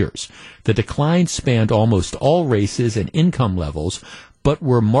 30 years. The decline spanned almost all races and income levels, but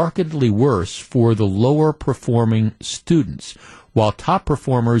were markedly worse for the lower performing students. While top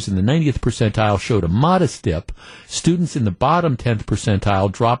performers in the 90th percentile showed a modest dip, students in the bottom 10th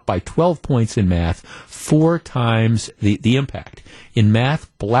percentile dropped by 12 points in math, 4 times the impact. In math,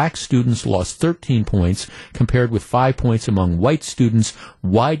 black students lost 13 points compared with 5 points among white students,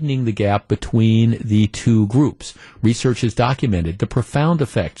 widening the gap between the two groups. Research has documented the profound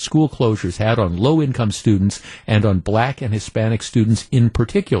effect school closures had on low-income students and on black and Hispanic students in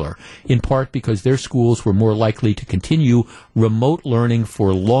particular, in part because their schools were more likely to continue remote learning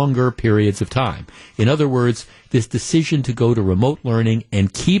for longer periods of time. In other words, this decision to go to remote learning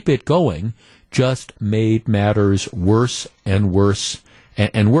and keep it going just made matters worse and worse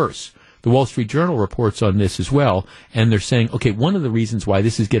and worse. The Wall Street Journal reports on this as well, and they're saying, okay, one of the reasons why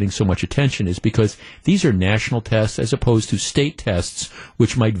this is getting so much attention is because these are national tests as opposed to state tests,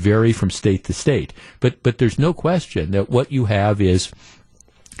 which might vary from state to state. But there's no question that what you have is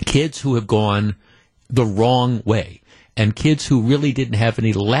kids who have gone the wrong way. And kids who really didn't have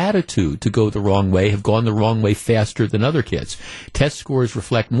any latitude to go the wrong way have gone the wrong way faster than other kids. Test scores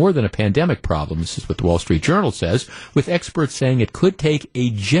reflect more than a pandemic problem, this is what the Wall Street Journal says, with experts saying it could take a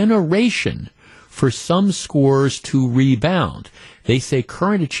generation for some scores to rebound. They say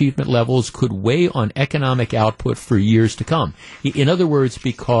current achievement levels could weigh on economic output for years to come. In other words,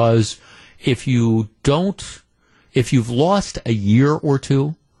 because if you've lost a year or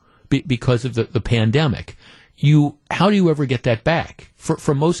two because of the pandemic, how do you ever get that back?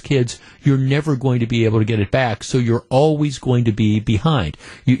 For most kids, you're never going to be able to get it back, so you're always going to be behind.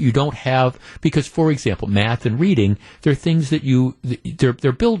 You don't have, because, for example, math and reading, they're things that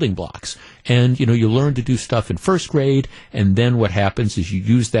they're building blocks. And, you learn to do stuff in first grade, and then what happens is you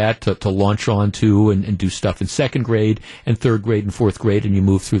use that to launch on to and do stuff in second grade and third grade and fourth grade, and you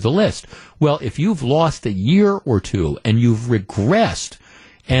move through the list. Well, if you've lost a year or two and you've regressed,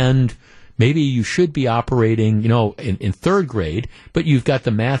 and maybe you should be operating, in third grade, but you've got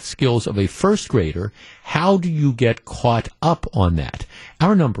the math skills of a first grader. How do you get caught up on that?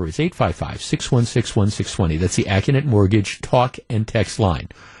 Our number is 855-616-1620. That's the Acunet Mortgage talk and text line.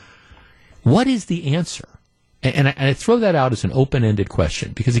 What is the answer? And I throw that out as an open-ended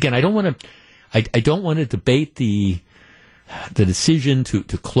question because, again, I don't want to debate the decision to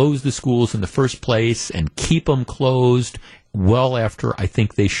close the schools in the first place and keep them closed well after I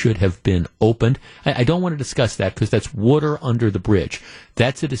think they should have been opened. I don't want to discuss that because that's water under the bridge.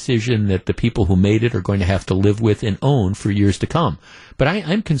 That's a decision that the people who made it are going to have to live with and own for years to come. But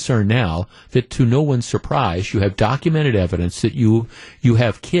I'm concerned now that, to no one's surprise, you have documented evidence that you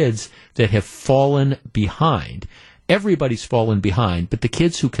have kids that have fallen behind. Everybody's fallen behind, but the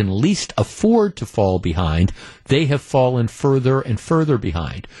kids who can least afford to fall behind, they have fallen further and further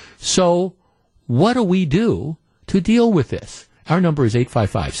behind. So what do we do to deal with this? Our number is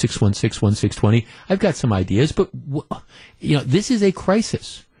 855-616-1620. I've got some ideas, but this is a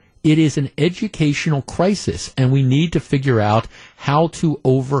crisis. It is an educational crisis, and we need to figure out how to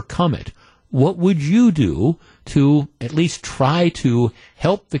overcome it. What would you do to at least try to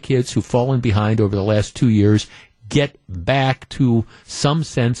help the kids who've fallen behind over the last 2 years get back to some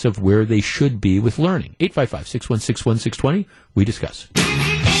sense of where they should be with learning? 855-616-1620. We discuss.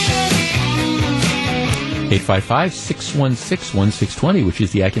 855-616-1620, which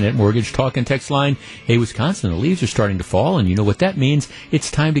is the Acunet Mortgage talk and text line. Hey, Wisconsin, the leaves are starting to fall, and you know what that means.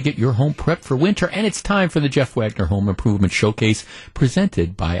 It's time to get your home prepped for winter, and it's time for the Jeff Wagner Home Improvement Showcase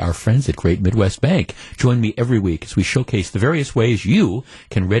presented by our friends at Great Midwest Bank. Join me every week as we showcase the various ways you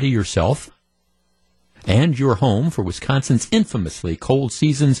can ready yourself and your home for Wisconsin's infamously cold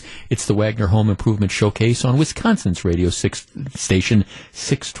seasons. It's the Wagner Home Improvement Showcase on Wisconsin's radio station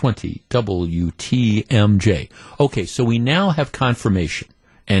 620 WTMJ. Okay, so we now have confirmation,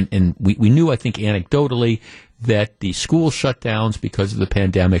 and we knew, I think, anecdotally, that the school shutdowns because of the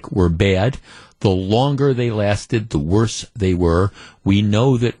pandemic were bad. The longer they lasted, the worse they were. We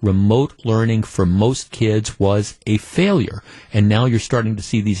know that remote learning for most kids was a failure. And now you're starting to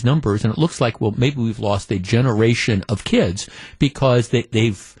see these numbers, and it looks like, well, maybe we've lost a generation of kids because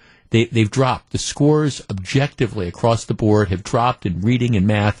they've dropped. The scores objectively across the board have dropped in reading and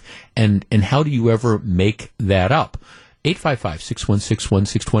math, and how do you ever make that up?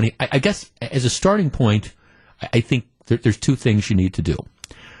 855-616-1620. I guess as a starting point, I think there's two things you need to do.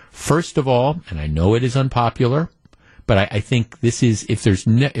 First of all, and I know it is unpopular, but I think this is, if there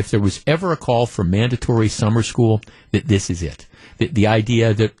was ever a call for mandatory summer school, that this is it. The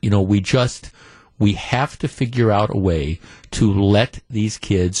idea that, we have to figure out a way to let these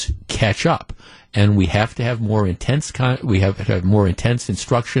kids catch up. And we have to have more intense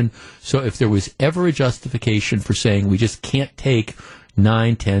instruction. So if there was ever a justification for saying we just can't take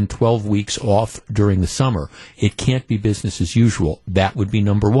 9, 10, 12 weeks off during the summer. It can't be business as usual. That would be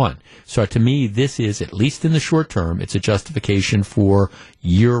number one. So to me, this is, at least in the short term, it's a justification for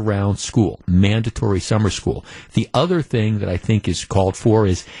year-round school, mandatory summer school. The other thing that I think is called for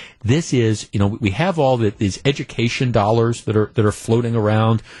is, this is, we have all these education dollars that are floating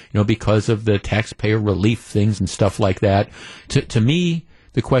around, because of the taxpayer relief things and stuff like that. To me,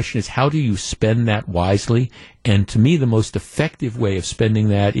 the question is, how do you spend that wisely? And to me, the most effective way of spending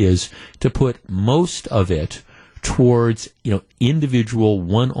that is to put most of it towards, individual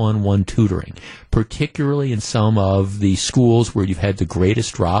one-on-one tutoring, particularly in some of the schools where you've had the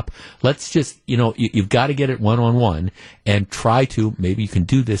greatest drop. Let's just, you've got to get it one-on-one and try to, maybe you can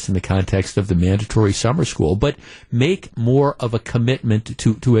do this in the context of the mandatory summer school, but make more of a commitment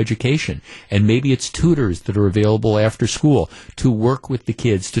to education. And maybe it's tutors that are available after school to work with the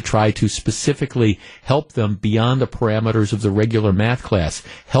kids to try to specifically help them beyond the parameters of the regular math class,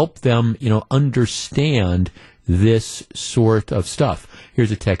 help them, understand this sort of stuff.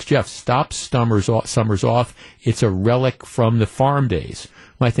 Here's a text. Jeff, stop summers off. It's a relic from the farm days.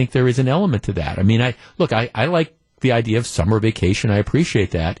 Well, I think there is an element to that. I mean, I like the idea of summer vacation. I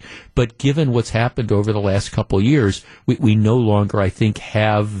appreciate that. But given what's happened over the last couple of years, we no longer, I think,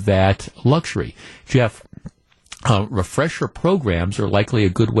 have that luxury. Jeff, refresher programs are likely a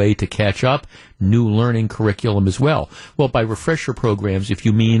good way to catch up. New learning curriculum as well. Well, by refresher programs, if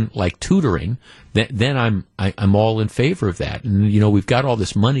you mean like tutoring, then I'm all in favor of that. And we've got all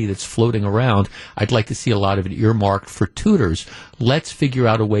this money that's floating around. I'd like to see a lot of it earmarked for tutors. Let's figure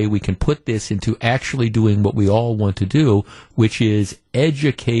out a way we can put this into actually doing what we all want to do, which is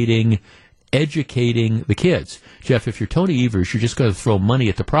educating the kids. Jeff, if you're Tony Evers, you're just going to throw money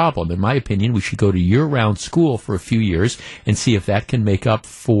at the problem. In my opinion, we should go to year-round school for a few years and see if that can make up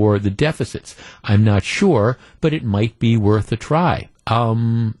for the deficits. I'm not sure, but it might be worth a try.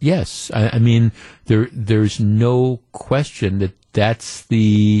 Yes, I mean, there's no question that that's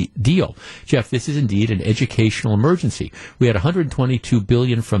the deal. Jeff, this is indeed an educational emergency. We had $122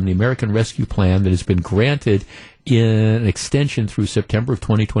 billion from the American Rescue Plan that has been granted in an extension through September of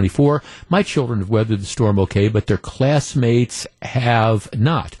 2024. My children have weathered the storm okay, but their classmates have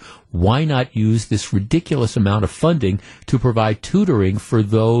not. Why not use this ridiculous amount of funding to provide tutoring for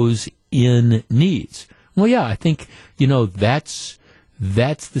those in needs? Well, yeah, I think,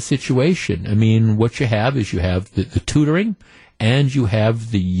 that's the situation. I mean, what you have is you have the tutoring, and you have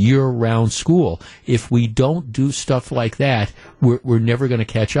the year-round school. If we don't do stuff like that, we're never going to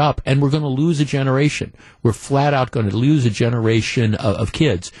catch up, and we're going to lose a generation. We're flat out going to lose a generation of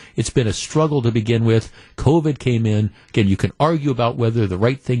kids. It's been a struggle to begin with. COVID came in. Again, you can argue about whether the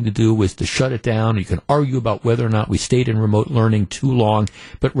right thing to do was to shut it down. You can argue about whether or not we stayed in remote learning too long.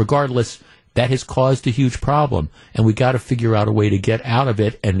 But regardless, that has caused a huge problem, and we got to figure out a way to get out of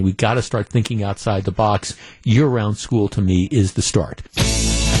it, and we got to start thinking outside the box. Year-round school, to me, is the start.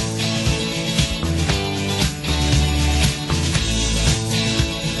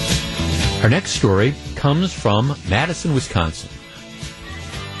 Our next story comes from Madison, Wisconsin,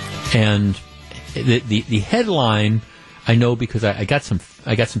 and the headline, I know because I got some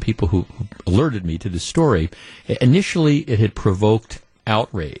people who alerted me to this story. Initially, it had provoked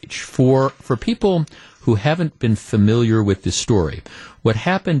outrage. For people who haven't been familiar with this story, what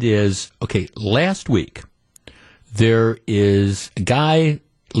happened is, last week, there is a guy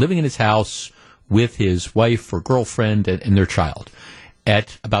living in his house with his wife or girlfriend and their child.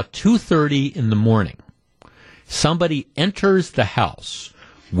 At about 2:30 in the morning, somebody enters the house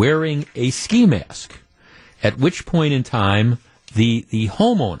wearing a ski mask, at which point in time, the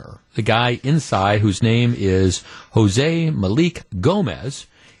homeowner, the guy inside, whose name is Jose Malik Gomez,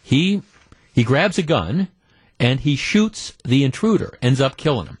 he grabs a gun and he shoots the intruder, ends up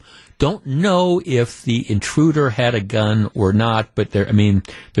killing him. Don't know if the intruder had a gun or not, but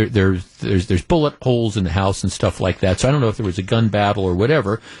there's bullet holes in the house and stuff like that. So I don't know if there was a gun battle or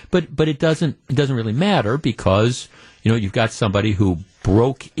whatever, but it doesn't really matter because you've got somebody who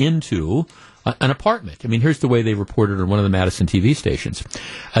broke into an apartment. I mean, here's the way they reported on one of the Madison TV stations.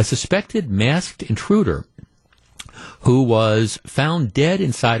 A suspected masked intruder who was found dead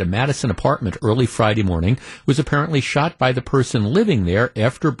inside a Madison apartment early Friday morning was apparently shot by the person living there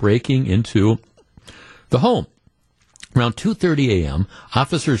after breaking into the home. Around 2:30 a.m.,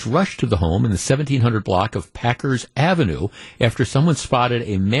 officers rushed to the home in the 1700 block of Packers Avenue after someone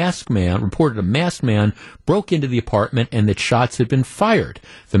reported a masked man broke into the apartment and that shots had been fired.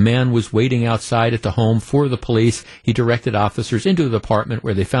 The man was waiting outside at the home for the police. He directed officers into the apartment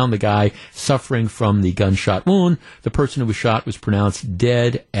where they found the guy suffering from the gunshot wound. The person who was shot was pronounced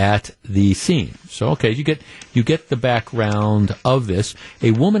dead at the scene. So, okay, you get the background of this.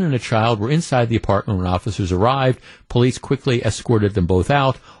 A woman and a child were inside the apartment when officers arrived. Police quickly escorted them both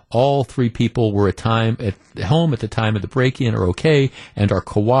out. All three people were at home at the time of the break-in are okay and are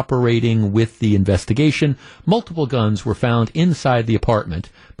cooperating with the investigation. Multiple guns were found inside the apartment,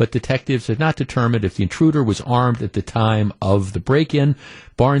 but detectives had not determined if the intruder was armed at the time of the break-in.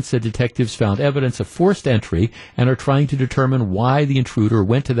 Barnes said detectives found evidence of forced entry and are trying to determine why the intruder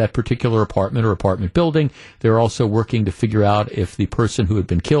went to that particular apartment or apartment building. They're also working to figure out if the person who had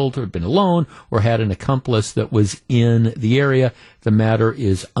been killed had been alone or had an accomplice that was in the area. The matter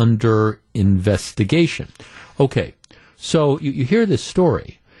is under investigation. Okay, so you hear this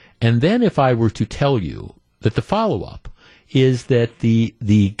story, and then if I were to tell you that the follow-up is that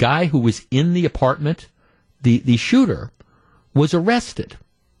the guy who was in the apartment, the shooter, was arrested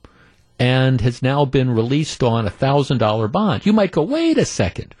and has now been released on a $1,000 bond, you might go, wait a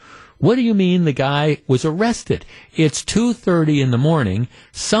second. What do you mean the guy was arrested? It's 2:30 in the morning.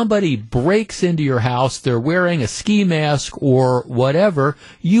 Somebody breaks into your house. They're wearing a ski mask or whatever.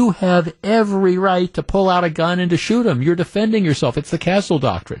 You have every right to pull out a gun and to shoot them. You're defending yourself. It's the Castle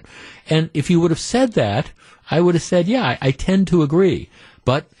Doctrine. And if you would have said that, I would have said, yeah, I tend to agree.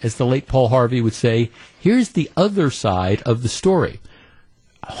 But as the late Paul Harvey would say, here's the other side of the story.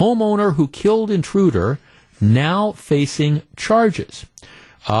 Homeowner who killed intruder now facing charges.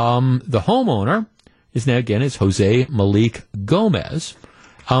 The homeowner is Jose Malik Gomez.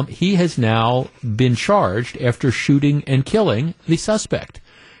 He has now been charged after shooting and killing the suspect.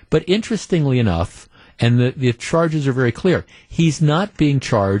 But interestingly enough, and the charges are very clear, he's not being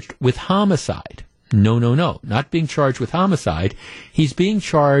charged with homicide. No, not being charged with homicide. He's being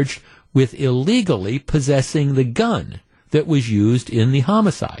charged with illegally possessing the gun that was used in the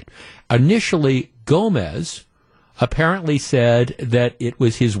homicide. Initially, Gomez apparently said that it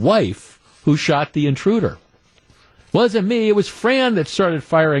was his wife who shot the intruder. Wasn't me, it was Fran that started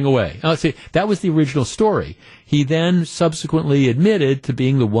firing away. Now, see, that was the original story. He then subsequently admitted to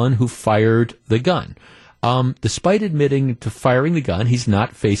being the one who fired the gun. Despite admitting to firing the gun, he's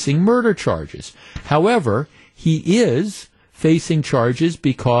not facing murder charges. However, he is facing charges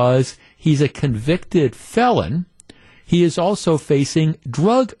because he's a convicted felon. He is also facing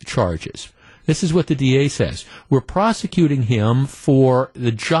drug charges. This is what the DA says. We're prosecuting him for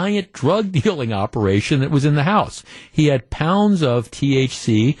the giant drug dealing operation that was in the house. He had pounds of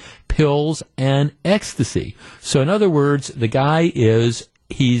THC, pills, and ecstasy. So in other words, the guy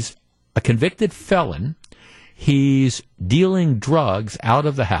he's a convicted felon. He's dealing drugs out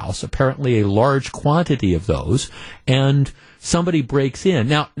of the house, apparently a large quantity of those, and somebody breaks in.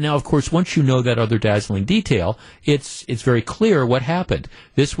 Now, of course, once you know that other dazzling detail, it's very clear what happened.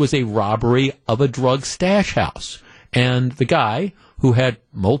 This was a robbery of a drug stash house. And the guy who had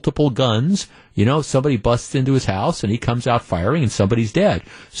multiple guns, somebody busts into his house and he comes out firing and somebody's dead.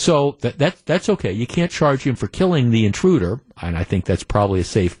 So that's okay. You can't charge him for killing the intruder, and I think that's probably a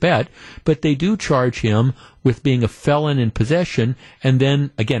safe bet, but they do charge him with being a felon in possession and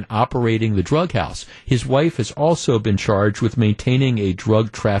then, again, operating the drug house. His wife has also been charged with maintaining a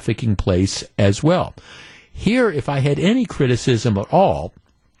drug trafficking place as well. Here, if I had any criticism at all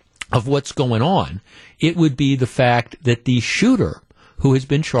of what's going on, it would be the fact that the shooter, who has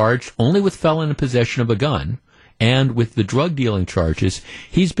been charged only with felon in possession of a gun and with the drug dealing charges,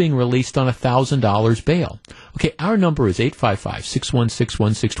 he's being released on $1,000 bail. Okay, our number is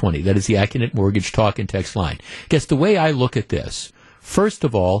 855-616-1620. That is the Acunet Mortgage Talk and Text line. Guess the way I look at this, first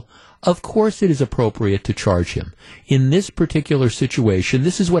of all, of course it is appropriate to charge him. In this particular situation,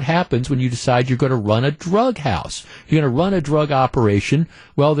 this is what happens when you decide you're going to run a drug house. You're going to run a drug operation.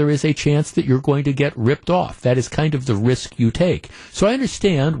 Well, there is a chance that you're going to get ripped off. That is kind of the risk you take. So I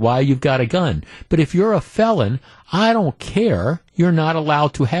understand why you've got a gun. But if you're a felon, I don't care. You're not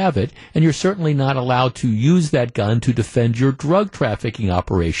allowed to have it, and you're certainly not allowed to use that gun to defend your drug trafficking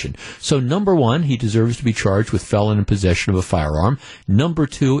operation. So, number one, he deserves to be charged with felon in possession of a firearm. Number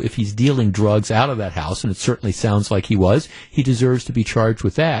two, if he's dealing drugs out of that house, and it certainly sounds like he was, he deserves to be charged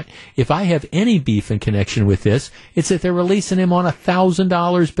with that. If I have any beef in connection with this, it's that they're releasing him on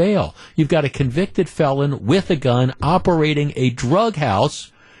 $1,000 bail. You've got a convicted felon with a gun operating a drug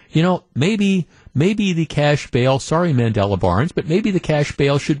house. Maybe maybe the cash bail, sorry Mandela Barnes, but maybe the cash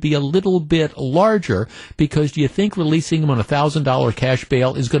bail should be a little bit larger, because do you think releasing him on a $1,000 cash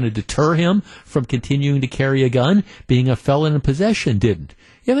bail is going to deter him from continuing to carry a gun? Being a felon in possession didn't.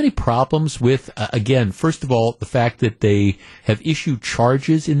 You have any problems with, again, first of all, the fact that they have issued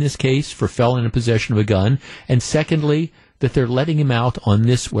charges in this case for felon in possession of a gun, and secondly, that they're letting him out on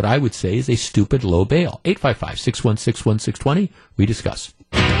this, what I would say is a stupid low bail? 855-616-1620, we discuss.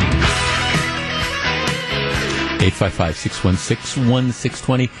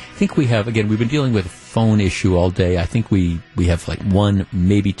 855-616-1620. I think we have, again, we've been dealing with a phone issue all day. I think we have like one,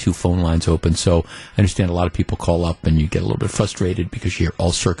 maybe two phone lines open. So I understand a lot of people call up and you get a little bit frustrated because you hear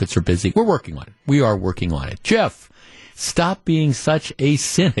all circuits are busy. We're working on it. We are working on it. Jeff, stop being such a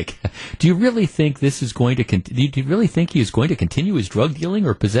cynic. Do you really think this is going to do you really think he is going to continue his drug dealing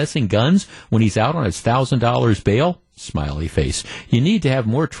or possessing guns when he's out on his $1,000 bail? Smiley face. You need to have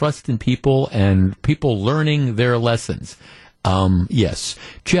more trust in people and people learning their lessons. Yes.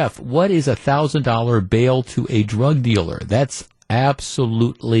 Jeff, what is $1,000 bail to a drug dealer? That's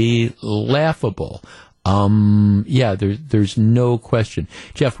absolutely laughable. Yeah, there's no question.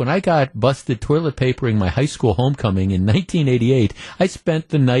 Jeff, when I got busted toilet papering my high school homecoming in 1988, I spent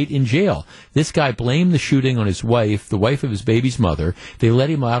the night in jail. This guy blamed the shooting on his wife, the wife of his baby's mother. They let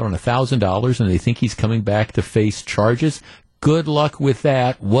him out on $1,000 and they think he's coming back to face charges. Good luck with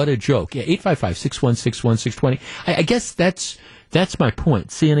that. What a joke. Yeah, 855-616-1620. I guess that's my point.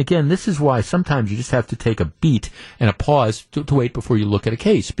 See, and again, this is why sometimes you just have to take a beat and a pause to wait before you look at a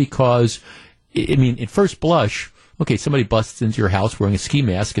case, because I mean, at first blush, okay, somebody busts into your house wearing a ski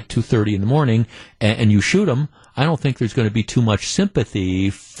mask at 2:30 in the morning and you shoot them. I don't think there's going to be too much sympathy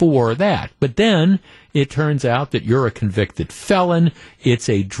for that. But then it turns out that you're a convicted felon. It's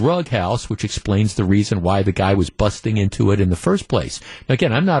a drug house, which explains the reason why the guy was busting into it in the first place. Now,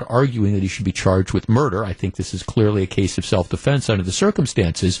 again, I'm not arguing that he should be charged with murder. I think this is clearly a case of self-defense under the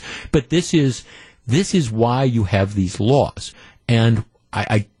circumstances. But this is why you have these laws. And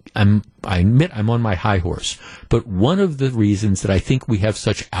I admit I'm on my high horse, but one of the reasons that I think we have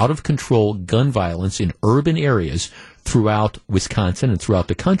such out-of-control gun violence in urban areas throughout Wisconsin and throughout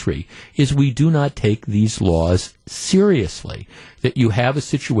the country is we do not take these laws seriously. That you have a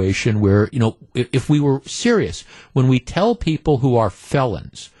situation where, you know, if we were serious, when we tell people who are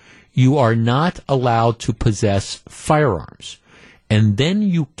felons, you are not allowed to possess firearms, and then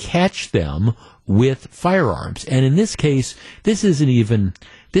you catch them with firearms. And in this case, this isn't even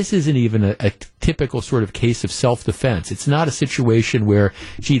a typical sort of case of self-defense. It's not a situation where,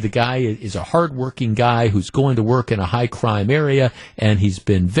 gee, the guy is a hard-working guy who's going to work in a high-crime area and he's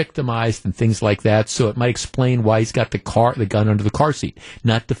been victimized and things like that, so it might explain why he's got the gun under the car seat.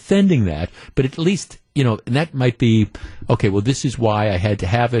 Not defending that, but at least, you know, and that might be, okay, well, this is why I had to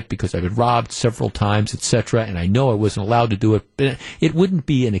have it, because I've been robbed several times, etc., and I know I wasn't allowed to do it. But it wouldn't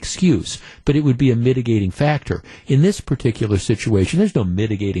be an excuse, but it would be a mitigating factor. In this particular situation, there's no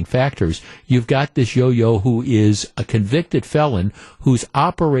mitigating factors. You've got this yo-yo who is a convicted felon who's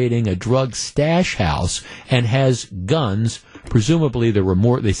operating a drug stash house and has guns. Presumably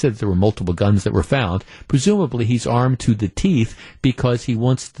they said there were multiple guns that were found. Presumably he's armed to the teeth because he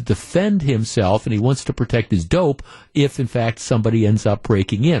wants to defend himself and he wants to protect his dope if, in fact, somebody ends up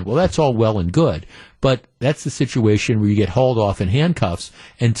breaking in. Well, that's all well and good, but that's the situation where you get hauled off in handcuffs.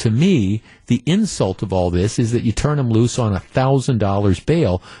 And to me, the insult of all this is that you turn him loose on $1,000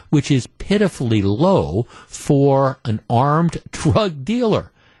 bail, which is pitifully low for an armed drug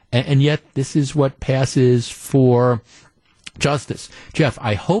dealer. And yet this is what passes for justice. Jeff,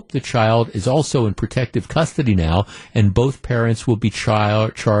 I hope the child is also in protective custody now, and both parents will be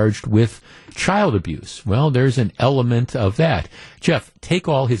charged with child abuse. Well, there's an element of that. Jeff, take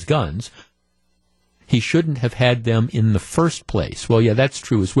all his guns. He shouldn't have had them in the first place. Well, yeah, that's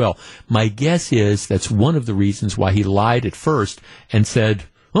true as well. My guess is that's one of the reasons why he lied at first and said,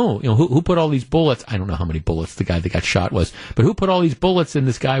 oh, you know, who put all these bullets? I don't know how many bullets the guy that got shot was, but who put all these bullets in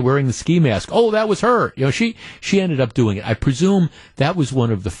this guy wearing the ski mask? Oh, that was her. You know, she ended up doing it. I presume that was one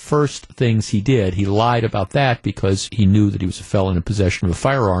of the first things he did. He lied about that because he knew that he was a felon in possession of a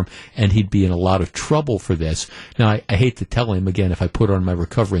firearm and he'd be in a lot of trouble for this. Now, I hate to tell him again, if I put on my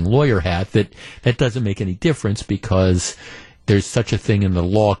recovering lawyer hat, that doesn't make any difference because there's such a thing in the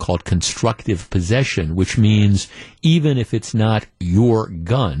law called constructive possession, which means even if it's not your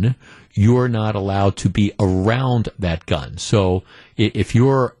gun, you're not allowed to be around that gun. So if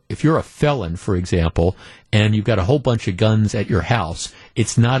you're a felon, for example, and you've got a whole bunch of guns at your house,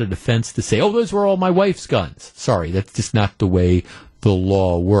 it's not a defense to say, oh, those were all my wife's guns. Sorry, that's just not the way the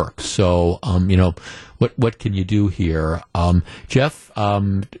law works. So, you know, what can you do here? Jeff,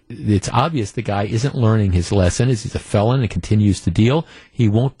 it's obvious the guy isn't learning his lesson. He's a felon and continues to deal. He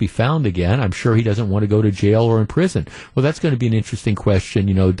won't be found again. I'm sure he doesn't want to go to jail or in prison. Well, that's going to be an interesting question.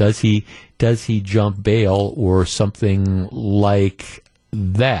 Does he jump bail or something like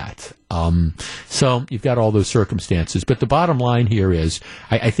that? So you've got all those circumstances. But the bottom line here is,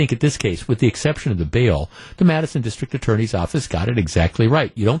 I think at this case, with the exception of the bail, the Madison District Attorney's Office got it exactly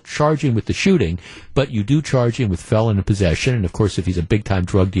right. You don't charge him with the shooting, but you do charge him with felon in possession. And, of course, if he's a big-time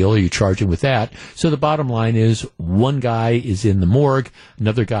drug dealer, you charge him with that. So the bottom line is one guy is in the morgue.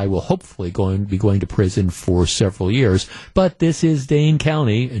 Another guy will hopefully be going to prison for several years. But this is Dane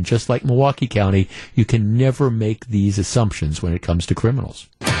County, and just like Milwaukee County, you can never make these assumptions when it comes to criminals.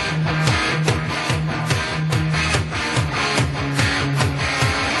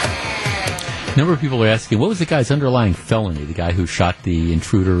 A number of people are asking, what was the guy's underlying felony, the guy who shot the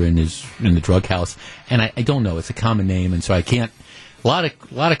intruder in the drug house? And I don't know. It's a common name, and so I can't. A lot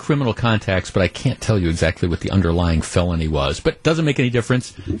of criminal contacts, but I can't tell you exactly what the underlying felony was. But it doesn't make any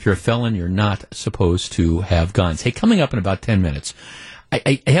difference. If you're a felon, you're not supposed to have guns. Hey, coming up in about 10 minutes,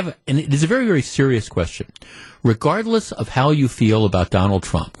 I have, and it is a very, very serious question. Regardless of how you feel about Donald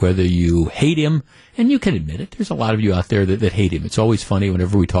Trump, whether you hate him, and you can admit it, there's a lot of you out there that hate him. It's always funny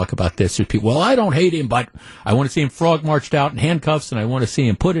whenever we talk about this. There's people, well, I don't hate him, but I want to see him frog marched out in handcuffs, and I want to see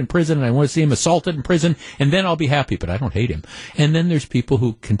him put in prison, and I want to see him assaulted in prison, and then I'll be happy, but I don't hate him. And then there's people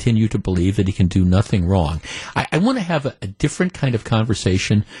who continue to believe that he can do nothing wrong. I want to have a different kind of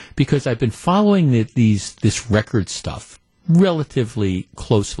conversation because I've been following this record stuff relatively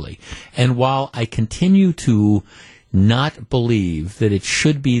closely. And while I continue to not believe that it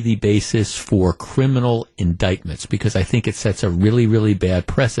should be the basis for criminal indictments, because I think it sets a really, really bad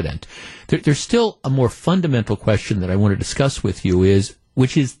precedent, there's still a more fundamental question that I want to discuss with you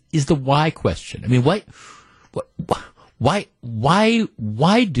which is the why question. I mean, why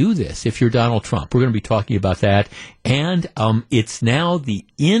do this if you're Donald Trump? We're going to be talking about that. And it's now the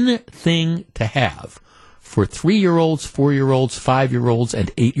in thing to have for 3-year-olds, 4-year-olds, 5-year-olds,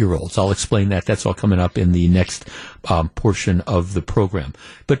 and 8-year-olds. I'll explain that. That's all coming up in the next portion of the program.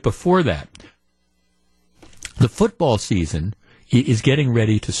 But before that, the football season is getting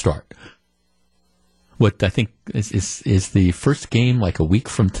ready to start. What I think is the first game like a week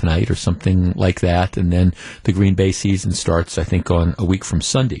from tonight or something like that, and then the Green Bay season starts, I think, on a week from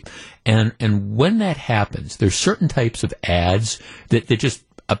Sunday. And when that happens, there's certain types of ads that just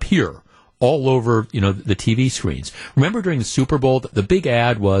appear all over, the TV screens. Remember during the Super Bowl, the big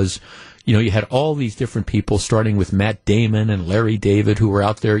ad was, you had all these different people, starting with Matt Damon and Larry David, who were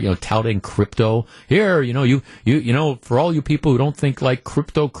out there, touting crypto. Here, for all you people who don't think like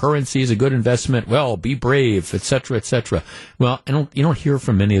cryptocurrency is a good investment, well, be brave, et cetera, et cetera. Well, you don't hear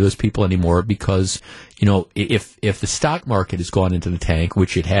from many of those people anymore because, if the stock market has gone into the tank,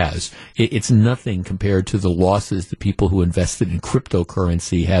 which it has, it's nothing compared to the losses the people who invested in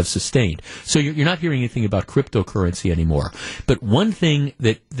cryptocurrency have sustained. So you're not hearing anything about cryptocurrency anymore. But one thing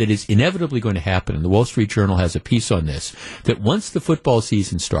that is inevitably going to happen, and the Wall Street Journal has a piece on this, that once the football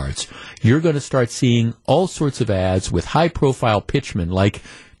season starts, you're going to start seeing all sorts of ads with high-profile pitchmen like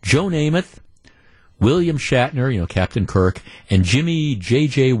Joe Namath, William Shatner, Captain Kirk, and Jimmy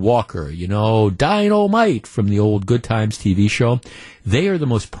J.J. Walker, Dynamite from the old Good Times TV show. They are the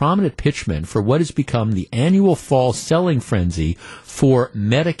most prominent pitchmen for what has become the annual fall selling frenzy for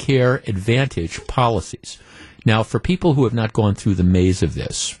Medicare Advantage policies. Now, for people who have not gone through the maze of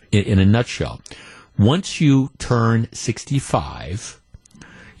this, in a nutshell, once you turn 65,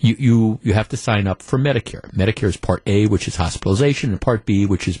 you have to sign up for Medicare. Medicare is Part A, which is hospitalization, and Part B,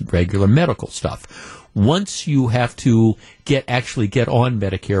 which is regular medical stuff. Once you have to get on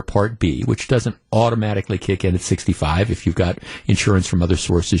Medicare Part B, which doesn't automatically kick in at 65. If you've got insurance from other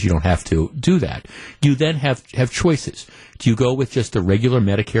sources, you don't have to do that. You then have choices. Do you go with just a regular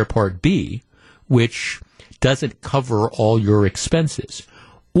Medicare Part B, which doesn't cover all your expenses?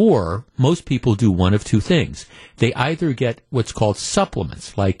 Or most people do one of two things. They either get what's called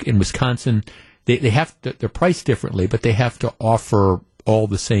supplements, like in Wisconsin, they're priced differently, but they have to offer all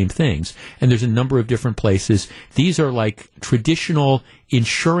the same things. And there's a number of different places. These are like traditional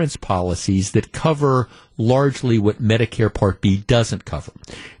insurance policies that cover largely what Medicare Part B doesn't cover.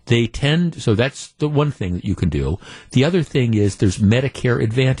 So that's the one thing that you can do. The other thing is there's Medicare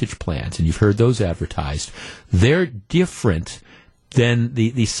Advantage plans, and you've heard those advertised. They're different than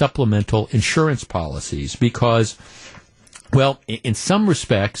the supplemental insurance policies because, well, in some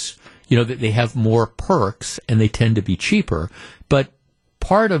respects, they have more perks and they tend to be cheaper. But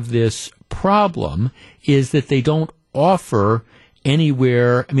part of this problem is that they don't offer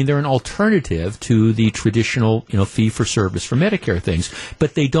anywhere. I mean, they're an alternative to the traditional, fee-for-service for Medicare things,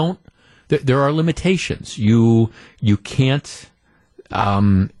 but they don't. There are limitations. You can't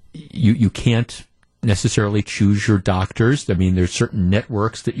you can't necessarily choose your doctors. I mean, there's certain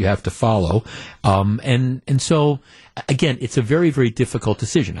networks that you have to follow, and so again, it's a very, very difficult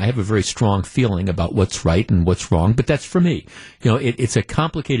decision. I have a very strong feeling about what's right and what's wrong, but that's for me. It's a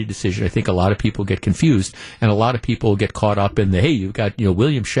complicated decision. I think a lot of people get confused, and a lot of people get caught up in hey, you've got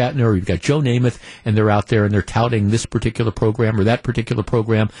William Shatner, or you've got Joe Namath, and they're out there and they're touting this particular program or that particular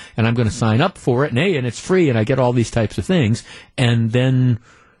program, and I'm going to sign up for it, and it's free, and I get all these types of things, and then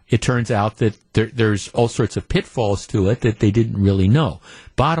it turns out that there's all sorts of pitfalls to it that they didn't really know.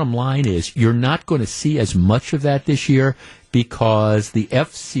 Bottom line is, you're not going to see as much of that this year because the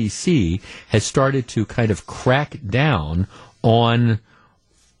FCC has started to kind of crack down on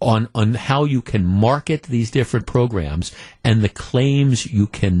how you can market these different programs and the claims you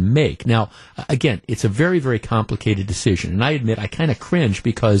can make. Now, again, it's a very, very complicated decision. And I admit I kind of cringe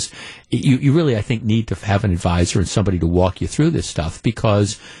because you really, I think, need to have an advisor and somebody to walk you through this stuff,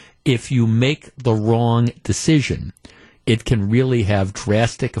 because if you make the wrong decision, it can really have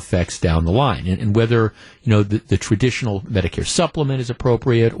drastic effects down the line. And whether, the traditional Medicare supplement is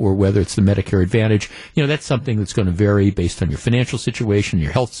appropriate or whether it's the Medicare Advantage, that's something that's going to vary based on your financial situation,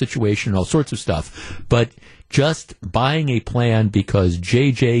 your health situation, all sorts of stuff. But just buying a plan because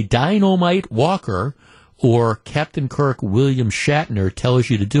J.J. Dynamite Walker or Captain Kirk William Shatner tells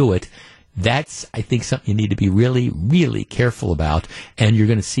you to do it, that's, I think, something you need to be really, really careful about. And you're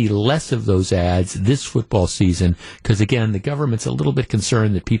going to see less of those ads this football season because, again, the government's a little bit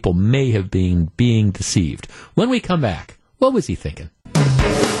concerned that people may have been being deceived. When we come back, what was he thinking?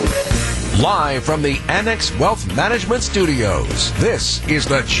 Live from the Annex Wealth Management Studios, this is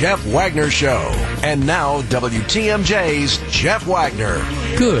the Jeff Wagner Show. And now, WTMJ's Jeff Wagner.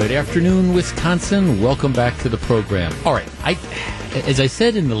 Good afternoon, Wisconsin. Welcome back to the program. All right, as I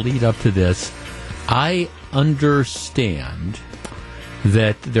said in the lead up to this, I understand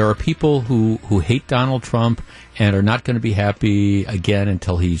that there are people who hate Donald Trump and are not going to be happy again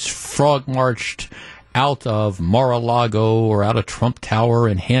until he's frog marched out of Mar-a-Lago or out of Trump Tower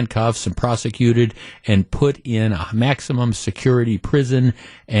in handcuffs and prosecuted and put in a maximum security prison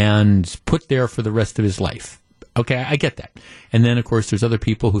and put there for the rest of his life. Okay, I get that. And then, of course, there's other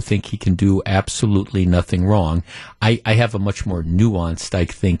people who think he can do absolutely nothing wrong. I have a much more nuanced, I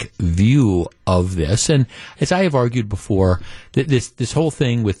think, view of this. And as I have argued before, that this whole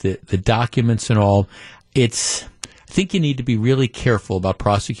thing with the documents and all, I think you need to be really careful about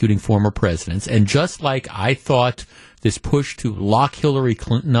prosecuting former presidents. And just like I thought this push to lock Hillary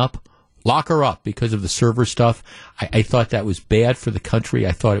Clinton up, lock her up because of the server stuff, I thought that was bad for the country.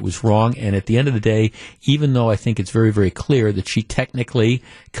 I thought it was wrong. And at the end of the day, even though I think it's very, very clear that she technically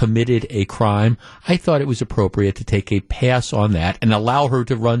committed a crime, I thought it was appropriate to take a pass on that and allow her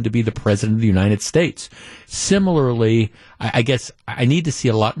to run to be the president of the United States. Similarly, I guess I need to see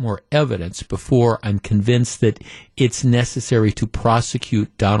a lot more evidence before I'm convinced that it's necessary to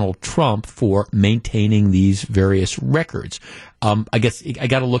prosecute Donald Trump for maintaining these various records. I guess I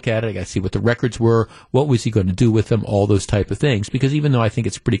got to look at it. I got to see what the records were. What was he going to do with them? All those type of things. Because even though I think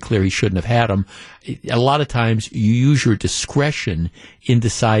it's pretty clear he shouldn't have had them, a lot of times you use your discretion in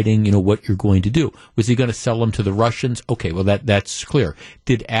deciding, what you're going to do. Was he going to sell them to the Russians? Okay, well that's clear.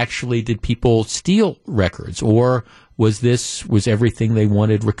 Did people steal records, or was everything they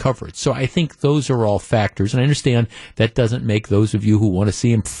wanted recovered? So I think those are all factors, and I understand that doesn't make those of you who want to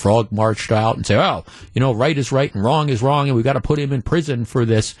see him frog marched out and say, right is right and wrong is wrong, and we've got to put him in prison for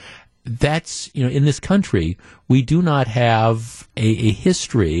this. That's, in this country, we do not have a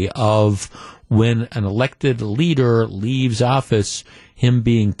history of when an elected leader leaves office, him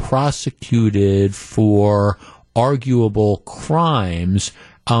being prosecuted for arguable crimes,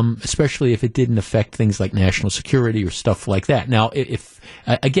 especially if it didn't affect things like national security or stuff like that. Now, if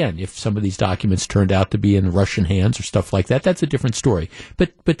some of these documents turned out to be in Russian hands or stuff like that, that's a different story.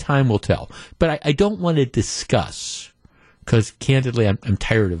 But time will tell. But I don't want to discuss, because candidly, I'm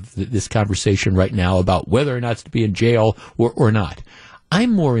tired of this conversation right now about whether or not to be in jail or not.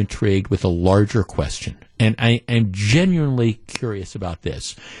 I'm more intrigued with a larger question, and I am genuinely curious about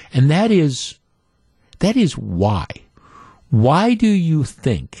this, and that is why. Why do you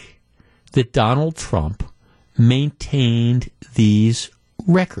think that Donald Trump maintained these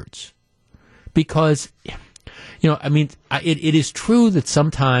records? Because, it is true that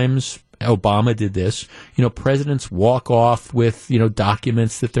sometimes Obama did this. Presidents walk off with,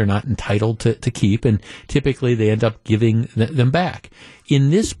 documents that they're not entitled to keep, and typically they end up giving them back. In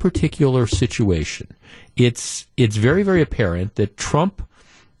this particular situation, it's very, very apparent that Trump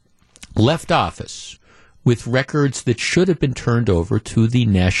left office with records that should have been turned over to the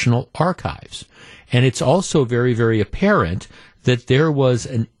National Archives. And it's also very, very apparent that there was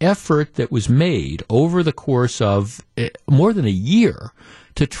an effort that was made over the course of more than a year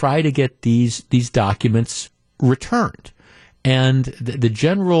to try to get these documents returned. And the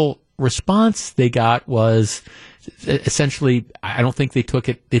general response they got was essentially, I don't think they took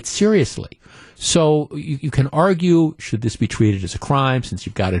it seriously. So you can argue, should this be treated as a crime since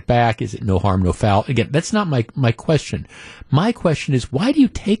you've got it back? Is it no harm, no foul? Again, that's not my question. My question is, why do you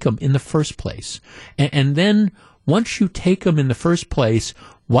take them in the first place? And then once you take them in the first place,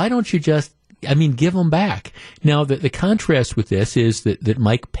 why don't you just, give them back? Now, the contrast with this is that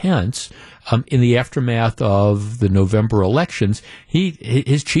Mike Pence, in the aftermath of the November elections,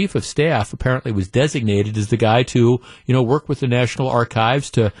 his chief of staff apparently was designated as the guy to, work with the National Archives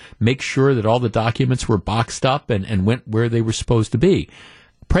to make sure that all the documents were boxed up and went where they were supposed to be.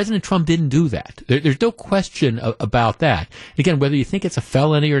 President Trump didn't do that. There's no question about that. Again, whether you think it's a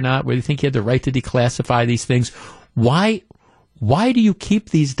felony or not, whether you think he had the right to declassify these things, why do you keep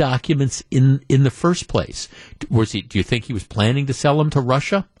these documents in the first place? Do you think he was planning to sell them to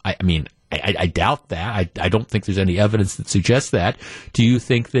Russia? I doubt that. I don't think there's any evidence that suggests that. Do you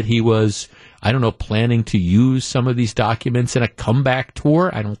think that he was, planning to use some of these documents in a comeback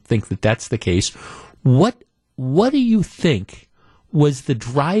tour? I don't think that that's the case. What do you think was the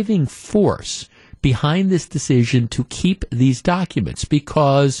driving force behind this decision to keep these documents?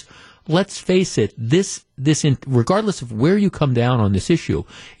 Because let's face it, regardless of where you come down on this issue,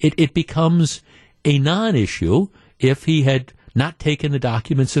 it becomes a non-issue if he had not taken the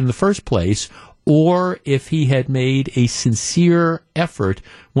documents in the first place, or if he had made a sincere effort.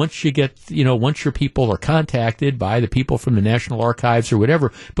 Once your people are contacted by the people from the National Archives or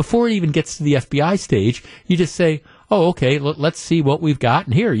whatever, before it even gets to the FBI stage, you just say, oh, okay, let's see what we've got,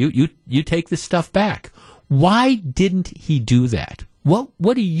 and here, you take this stuff back. Why didn't he do that?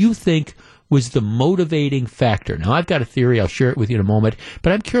 What do you think was the motivating factor? Now, I've got a theory. I'll share it with you in a moment.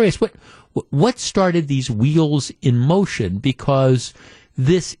 But I'm curious, what started these wheels in motion? Because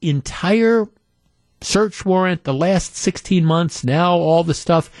this entire search warrant, the last 16 months, now all the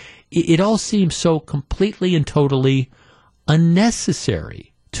stuff, it all seems so completely and totally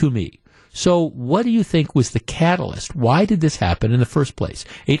unnecessary to me. So what do you think was the catalyst? Why did this happen in the first place?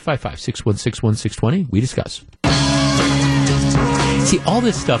 855-616-1620. We discuss. See, all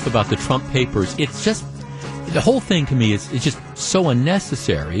this stuff about the Trump papers, it's just, the whole thing to me is just so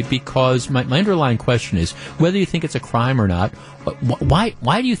unnecessary, because my underlying question is whether you think it's a crime or not,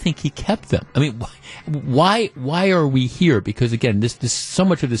 why do you think he kept them? Why are we here? Because again, this so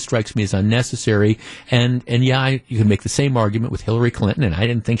much of this strikes me as unnecessary, and yeah, you can make the same argument with Hillary Clinton, and I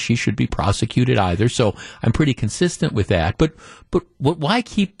didn't think she should be prosecuted either, so I'm pretty consistent with that. But why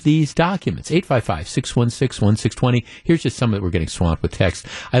keep these documents? 855-616-1620. Here's just some that we're getting swamped with text.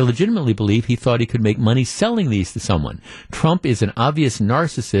 I legitimately believe he thought he could make money selling these to someone. Trump is an obvious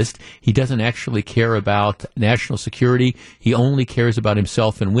narcissist. He doesn't actually care about national security. He only cares about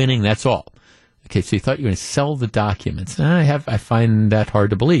himself and winning. That's all. Okay, so you thought you were going to sell the documents. I find that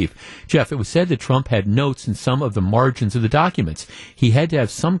hard to believe. Jeff, it was said that Trump had notes in some of the margins of the documents. He had to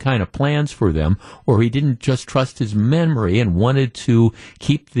have some kind of plans for them, or he didn't just trust his memory and wanted to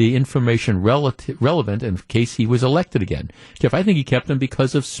keep the information relevant in case he was elected again. Jeff, I think he kept them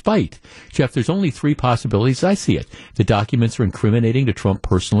because of spite. Jeff, there's only three possibilities I see it. The documents are incriminating to Trump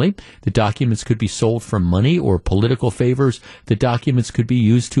personally. The documents could be sold for money or political favors. The documents could be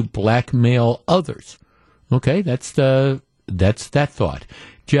used to blackmail others. Okay, that's that thought.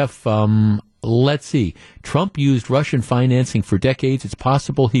 Jeff, let's see. Trump used Russian financing for decades. It's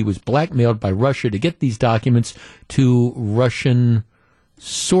possible he was blackmailed by Russia to get these documents to Russian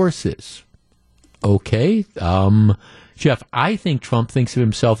sources. Okay. Jeff, I think Trump thinks of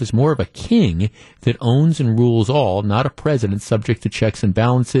himself as more of a king that owns and rules all, not a president subject to checks and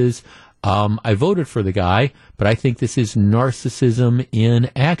balances. I voted for the guy, but I think this is narcissism in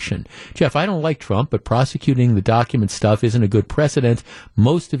action. Jeff, I don't like Trump, but prosecuting the document stuff isn't a good precedent.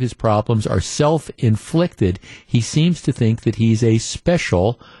 Most of his problems are self-inflicted. He seems to think that he's a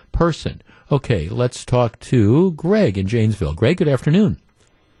special person. Okay, let's talk to Greg in Janesville. Greg, good afternoon.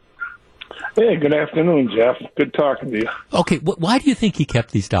 Hey, good afternoon, Jeff. Good talking to you. Okay, why do you think he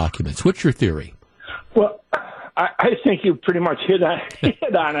kept these documents? What's your theory? Well, I think you pretty much hit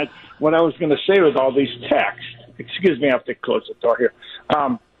on it. What I was going to say with all these texts. Excuse me, I have to close the door here.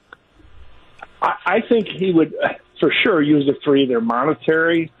 I think he would for sure use it for either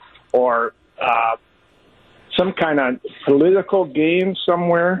monetary or some kind of political gain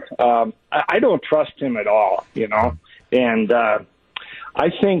somewhere. I don't trust him at all, and I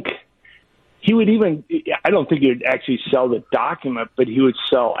think he would I don't think he would actually sell the document, but he would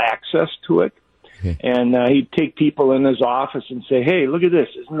sell access to it. Okay. And he'd take people in his office and say, hey, look at this.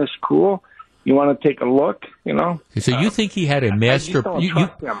 Isn't this cool? You want to take a look, So you think he had a master...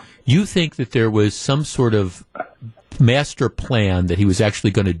 You think that there was some sort of master plan that he was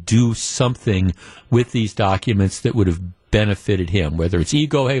actually going to do something with these documents that would have benefited him, whether it's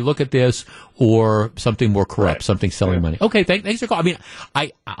ego, hey, look at this, or something more corrupt, something selling money. Okay, thanks for calling. I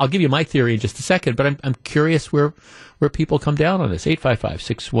mean, I'll give you my theory in just a second, but I'm curious where people come down on this.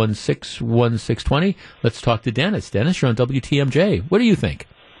 855-616-1620. Let's talk to Dennis. Dennis, you're on WTMJ. What do you think?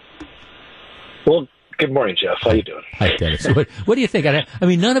 Well, good morning, Jeff. How you doing? Hi, Dennis. What do you think? I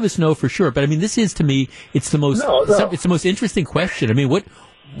mean, none of us know for sure, but I mean, this is, to me, it's the most it's the most interesting question. I mean,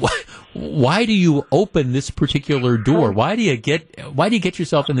 why do you open this particular door? Why do you get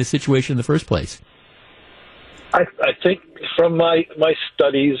yourself in this situation in the first place? I think from my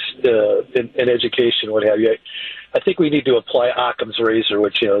studies in education, what have you, I think we need to apply Occam's razor,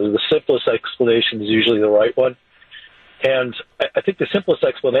 which, the simplest explanation is usually the right one. And I think the simplest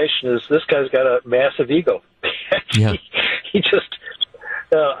explanation is this guy's got a massive ego. Yeah. He just,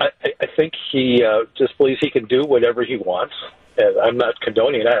 I think he just believes he can do whatever he wants. And I'm not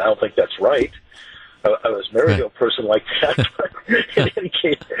condoning that. I don't think that's right. I was married to a person like that. But in any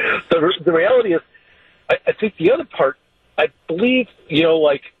case, the reality is, I think the other part, I believe,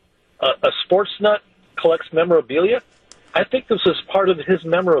 like a sports nut collects memorabilia. I think this is part of his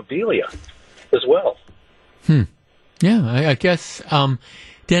memorabilia as well. Yeah, I guess,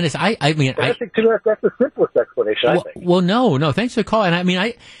 Dennis, I mean, I think that's the simplest explanation. I think. Well, no, thanks for calling. I mean,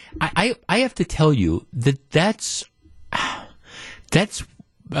 I have to tell you that's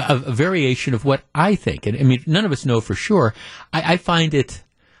a variation of what I think, and I mean, none of us know for sure. I find it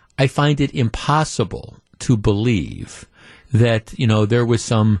impossible to believe that there was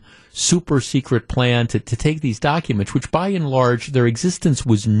some super secret plan to take these documents, which by and large their existence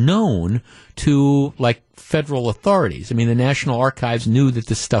was known to like federal authorities. I mean, the National Archives knew that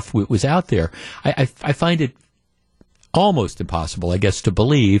this stuff was out there. I find it almost impossible, I guess, to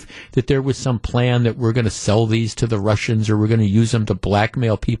believe that there was some plan that we're going to sell these to the Russians or we're going to use them to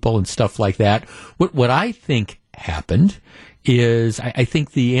blackmail people and stuff like that. What I think happened is I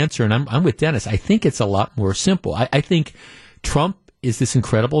think the answer, and I'm with Dennis, I think it's a lot more simple. I think Trump is this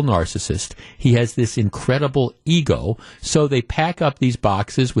incredible narcissist. He has this incredible ego. So they pack up these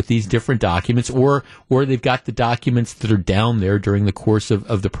boxes with these different documents, or they've got the documents that are down there during the course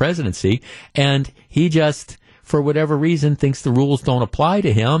of the presidency. And he just, for whatever reason, thinks the rules don't apply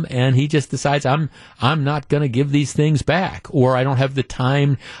to him, and he just decides, I'm not going to give these things back, or I don't have the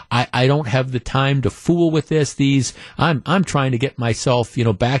time. I don't have the time to fool with this. I'm trying to get myself,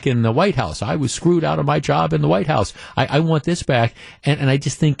 back in the White House. I was screwed out of my job in the White House. I want this back, and I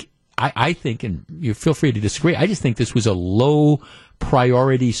just think, I think, and you feel free to disagree, I just think this was a low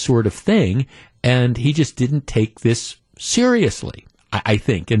priority sort of thing, and he just didn't take this seriously. I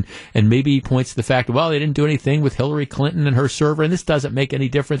think, and maybe he points to the fact, well, they didn't do anything with Hillary Clinton and her server, and this doesn't make any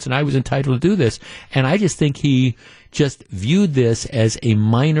difference, and I was entitled to do this. And I just think he just viewed this as a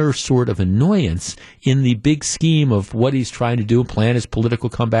minor sort of annoyance in the big scheme of what he's trying to do, plan his political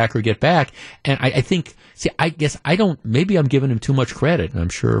comeback or get back. And I think, I guess maybe I'm giving him too much credit, and I'm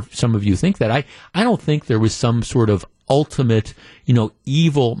sure some of you think that. I don't think there was some sort of ultimate,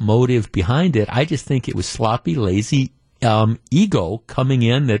 evil motive behind it. I just think it was sloppy, lazy, ego coming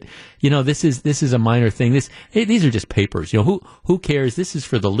in that, this is a minor thing. These are just papers. Who cares? This is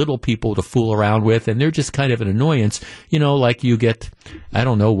for the little people to fool around with, and they're just kind of an annoyance. Like you get, I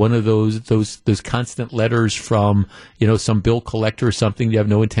don't know, one of those constant letters from, some bill collector or something you have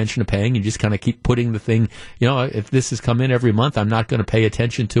no intention of paying. You just kind of keep putting the thing, if this has come in every month, I'm not going to pay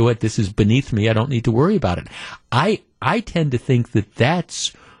attention to it. This is beneath me. I don't need to worry about it. I tend to think that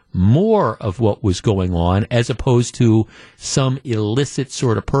that's more of what was going on as opposed to some illicit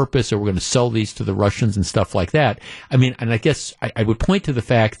sort of purpose, or we're going to sell these to the Russians and stuff like that. I mean, and I guess I would point to the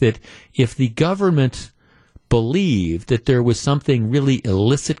fact that if the government believed that there was something really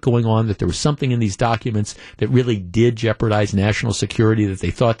illicit going on, that there was something in these documents that really did jeopardize national security, that they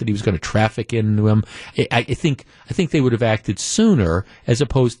thought that he was going to traffic into them, I think they would have acted sooner, as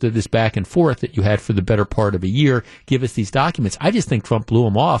opposed to this back and forth that you had for the better part of a year. Give us these documents. I just think Trump blew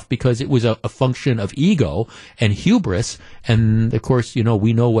them off because it was a function of ego and hubris. And of course,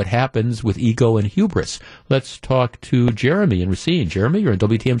 we know what happens with ego and hubris. Let's talk to Jeremy in Racine. Jeremy, you're on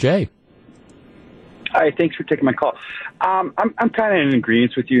WTMJ. Hi, thanks for taking my call. I'm kind of in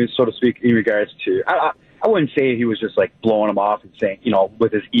agreement with you, so to speak, in regards to. I wouldn't say he was just like blowing him off and saying,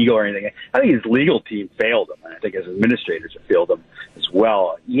 with his ego or anything. I think his legal team failed him, and I think his administrators have failed him as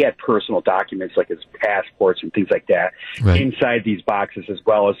well. He had personal documents like his passports and things like that inside these boxes, as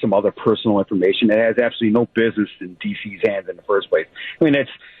well as some other personal information that has absolutely no business in DC's hands in the first place. I mean,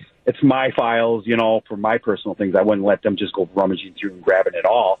 it's my files, for my personal things. I wouldn't let them just go rummaging through and grabbing it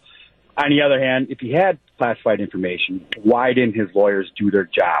all. On the other hand, if he had classified information, why didn't his lawyers do their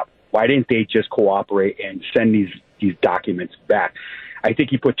job? Why didn't they just cooperate and send these documents back? I think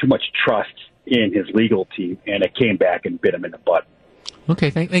he put too much trust in his legal team, and it came back and bit him in the butt. Okay,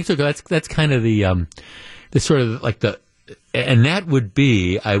 thanks. That's kind of the sort of like and that would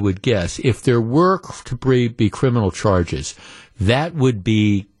be, I would guess, if there were to be criminal charges, that would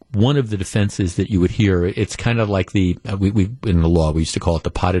be one of the defenses that you would hear. It's kind of like we in the law, we used to call it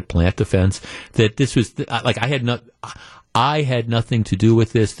the potted plant defense, that this was like I had nothing to do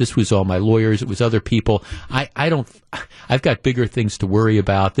with this. This was all my lawyers. It was other people. I've got bigger things to worry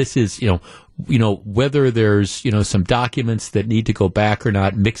about. This is, whether there's, some documents that need to go back or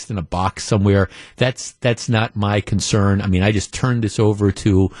not mixed in a box somewhere. That's not my concern. I mean, I just turned this over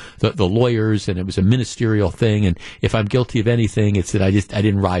to the lawyers, and it was a ministerial thing. And if I'm guilty of anything, it's that I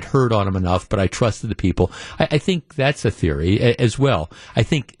didn't ride herd on them enough, but I trusted the people. I think that's a theory as well. I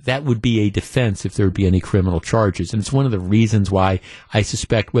think that would be a defense if there would be any criminal charges. And it's one of the reasons why I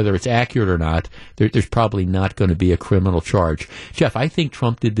suspect, whether it's accurate or not, there's probably not going to be a criminal charge. Jeff, I think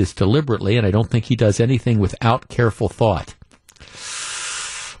Trump did this deliberately, and I don't think he does anything without careful thought.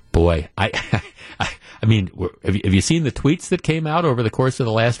 Boy, I mean, have you seen the tweets that came out over the course of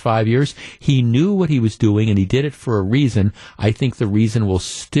the last 5 years? He knew what he was doing, and he did it for a reason. I think the reason will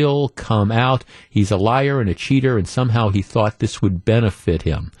still come out. He's a liar and a cheater, and somehow he thought this would benefit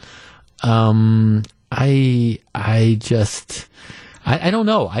him. I don't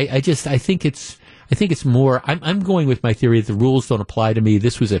know. I think it's more. I'm going with my theory that the rules don't apply to me.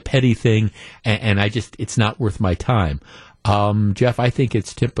 This was a petty thing, and it's not worth my time. Jeff, I think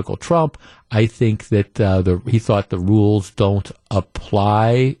it's typical Trump. I think that he thought the rules don't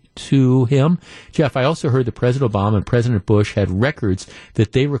apply to him. Jeff, I also heard that President Obama and President Bush had records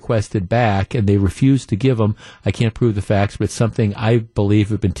that they requested back, and they refused to give them. I can't prove the facts, but it's something I believe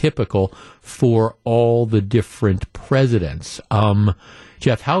have been typical for all the different presidents.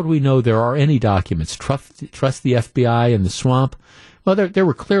 Jeff, how do we know there are any documents? Trust the FBI and the swamp? Well, there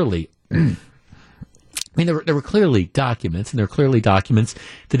were clearly, there were clearly documents, and there were clearly documents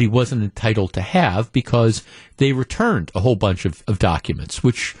that he wasn't entitled to have because they returned a whole bunch of documents,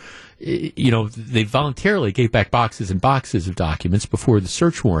 which, they voluntarily gave back boxes and boxes of documents before the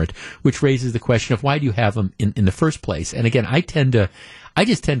search warrant, which raises the question of why do you have them in the first place? And again, I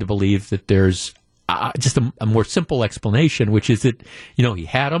just tend to believe that there's just a more simple explanation, which is that, he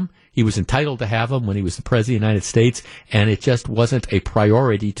had them. He was entitled to have them when he was the president of the United States, and it just wasn't a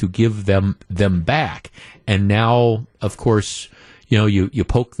priority to give them back. And now, of course, you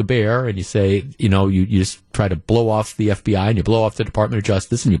poke the bear and you say, you just try to blow off the FBI and you blow off the Department of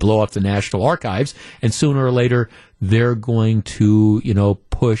Justice and you blow off the National Archives, and sooner or later they're going to,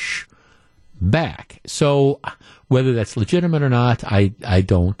 push back. So whether that's legitimate or not, I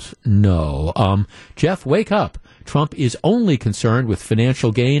don't know. Jeff, wake up. Trump is only concerned with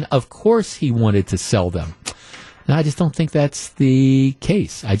financial gain. Of course he wanted to sell them. And I just don't think that's the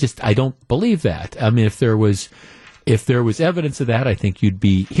case. I don't believe that. I mean, if there was evidence of that, I think you'd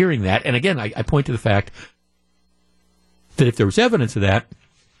be hearing that. And again, I point to the fact that if there was evidence of that,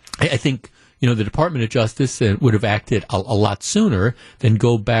 I think, the Department of Justice would have acted a lot sooner than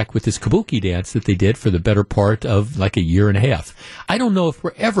go back with this kabuki dance that they did for the better part of like a year and a half. I don't know if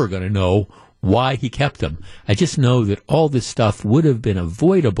we're ever going to know why he kept them. I just know that all this stuff would have been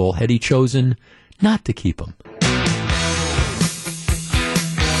avoidable had he chosen not to keep them.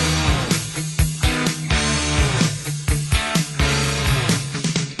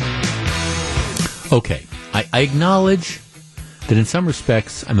 Okay, I acknowledge that in some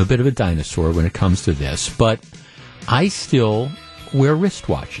respects I'm a bit of a dinosaur when it comes to this, but I still wear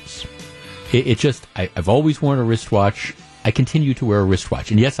wristwatches. I've always worn a wristwatch. I continue to wear a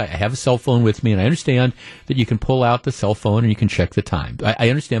wristwatch. And yes, I have a cell phone with me, and I understand that you can pull out the cell phone and you can check the time. I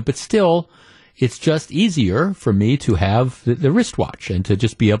understand, but still, it's just easier for me to have the wristwatch and to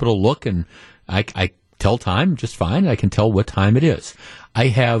just be able to look, and I tell time just fine. I can tell what time it is. I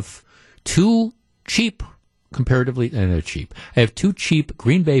have two cheap comparatively, and they're cheap. I have 2 cheap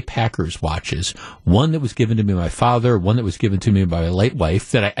Green Bay Packers watches. One that was given to me by my father, one that was given to me by my late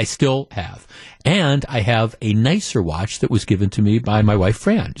wife that I still have. And I have a nicer watch that was given to me by my wife,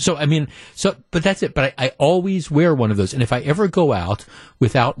 Fran. But that's it. But I always wear one of those. And if I ever go out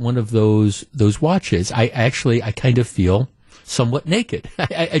without one of those watches, I kind of feel somewhat naked.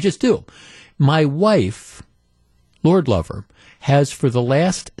 I just do. My wife, Lord love her, has for the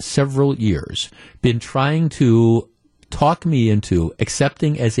last several years been trying to talk me into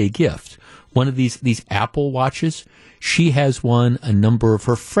accepting as a gift one of these Apple watches. She has one. A number of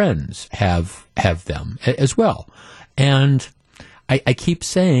her friends have them as well. And I keep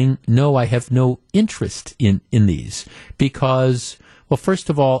saying, no, I have no interest in these because, well, first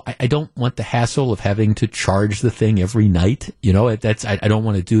of all, I don't want the hassle of having to charge the thing every night. I don't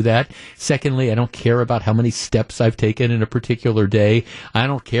want to do that. Secondly, I don't care about how many steps I've taken in a particular day. I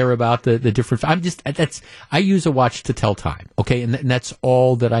don't care about the different. I use a watch to tell time. Okay. And that's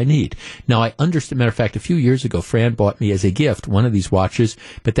all that I need. Now, I understand. Matter of fact, a few years ago, Fran bought me as a gift one of these watches,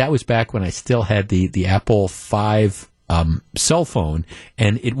 but that was back when I still had the Apple 5 cell phone,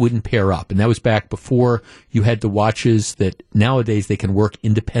 and it wouldn't pair up. And that was back before you had the watches that nowadays they can work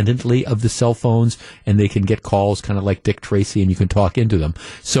independently of the cell phones, and they can get calls kind of like Dick Tracy, and you can talk into them.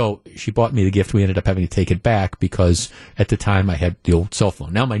 So she bought me the gift. We ended up having to take it back because at the time I had the old cell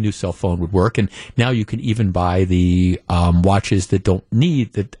phone. Now my new cell phone would work, and now you can even buy the watches that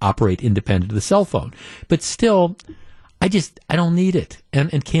that operate independent of the cell phone. But still, I don't need it.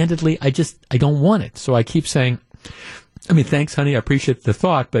 And candidly, I don't want it. So I keep saying, thanks, honey. I appreciate the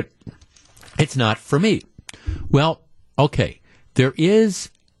thought, but it's not for me. Well, okay. There is,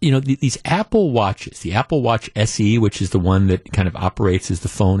 these Apple watches, the Apple Watch SE, which is the one that kind of operates as the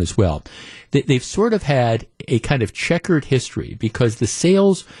phone as well. They've sort of had a kind of checkered history because the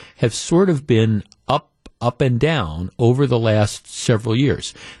sales have sort of been up and down over the last several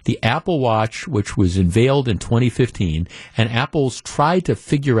years. The Apple Watch, which was unveiled in 2015, and Apple's tried to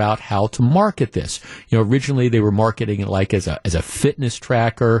figure out how to market this. Originally they were marketing it like as a fitness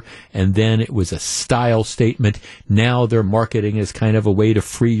tracker, and then it was a style statement. Now they're marketing as kind of a way to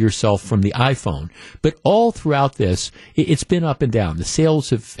free yourself from the iPhone. But all throughout this, it's been up and down. The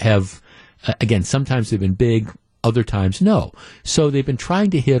sales have again, sometimes they've been big, other times no. So they've been trying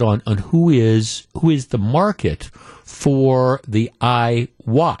to hit on who is the market for the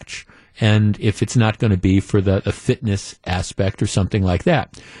iWatch, and if it's not going to be for the fitness aspect or something like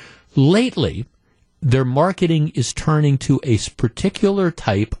that. Lately, their marketing is turning to a particular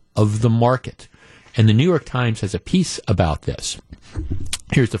type of the market, and the New York Times has a piece about this.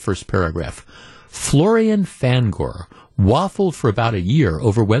 Here's the first paragraph. Florian Fangor waffled for about a year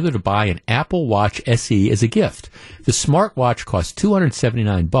over whether to buy an Apple Watch SE as a gift. The smartwatch cost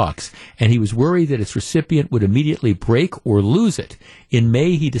 $279, and he was worried that its recipient would immediately break or lose it. In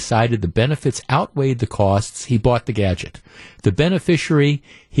May, he decided the benefits outweighed the costs. He bought the gadget. The beneficiary,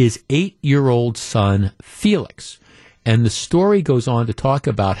 his 8-year-old son, Felix. And the story goes on to talk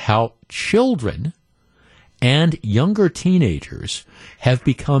about how children and younger teenagers have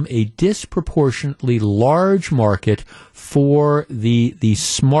become a disproportionately large market for the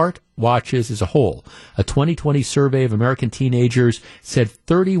smart watches as a whole. A 2020 survey of American teenagers said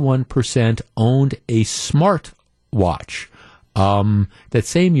 31% owned a smart watch. That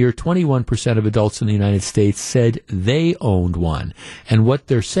same year, 21% of adults in the United States said they owned one. And what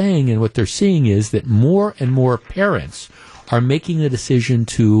they're saying and what they're seeing is that more and more parents are making the decision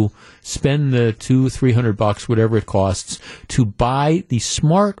to spend the $200-300, whatever it costs, to buy the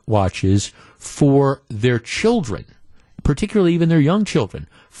smart watches for their children, particularly even their young children,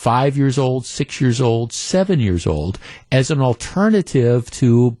 5 years old, 6 years old, 7 years old, as an alternative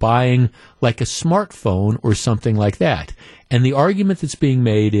to buying like a smartphone or something like that. And the argument that's being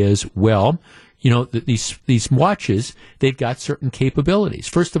made is, well, these watches, they've got certain capabilities.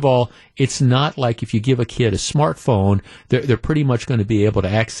 First of all, it's not like if you give a kid a smartphone, they're pretty much going to be able to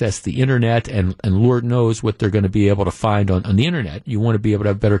access the internet, and Lord knows what they're going to be able to find on the internet. You want to be able to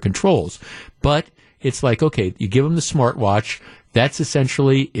have better controls. But it's like, okay, you give them the smartwatch. That's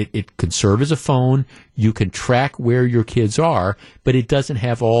essentially, it can serve as a phone. You can track where your kids are, but it doesn't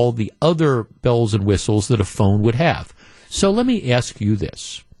have all the other bells and whistles that a phone would have. So let me ask you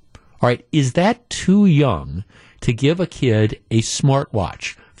this. All right, is that too young to give a kid a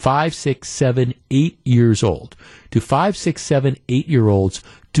smartwatch? 5, 6, 7, 8 years old. Do 5, 6, 7, 8-year-olds,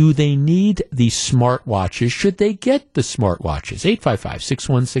 do they need these smartwatches? Should they get the smartwatches?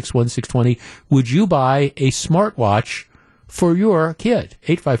 855-616-1620. Would you buy a smartwatch for your kid.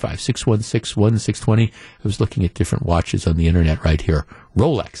 855-616-1620. I was looking at different watches on the internet right here.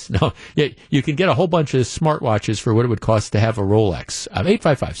 Rolex. No, you can get a whole bunch of smartwatches for what it would cost to have a Rolex.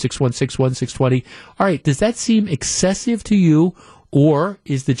 855-616-1620. All right, does that seem excessive to you? Or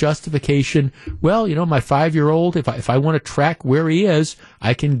is the justification, well, my 5-year-old, if I want to track where he is,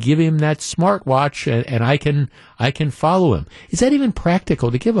 I can give him that smartwatch and I can follow him. Is that even practical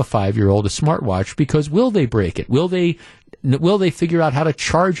to give a 5-year-old a smartwatch? Because will they break it? Will they figure out how to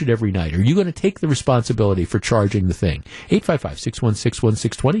charge it every night? Are you going to take the responsibility for charging the thing?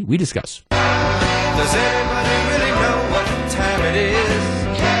 855-616-1620. We discuss. Does anybody really know what time it is?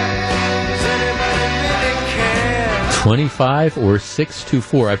 25 or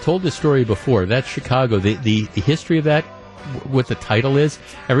 624. I've told this story before. That's Chicago. The history of that, what the title is,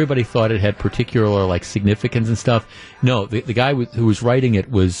 everybody thought it had particular significance and stuff. No, the guy who was writing it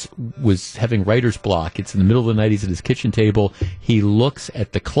was having writer's block. It's in the middle of the night. He's at his kitchen table. He looks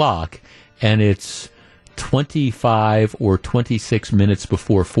at the clock, and it's 25 or 26 minutes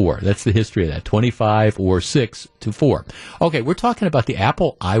before 4. That's the history of that. 25 or 6 to 4. Okay, we're talking about the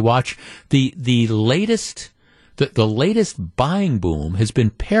Apple iWatch. The latest buying boom has been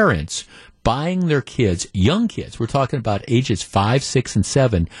parents buying their kids, young kids, we're talking about ages 5, 6, and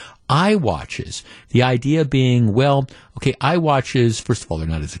 7, iWatches. The idea being, iWatches, first of all, they're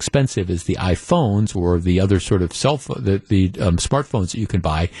not as expensive as the iPhones or the other sort of cell phone, the smartphones that you can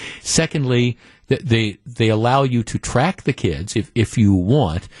buy. Secondly, they allow you to track the kids if you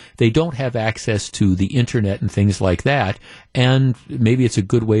want. They don't have access to the internet and things like that. And maybe it's a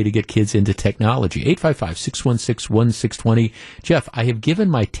good way to get kids into technology. 855-616-1620. Jeff, I have given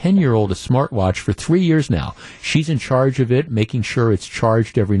my 10-year-old a smartwatch for 3 years now. She's in charge of it, making sure it's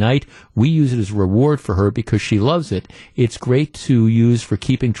charged every night. We use it as a reward for her because she loves it. It's great to use for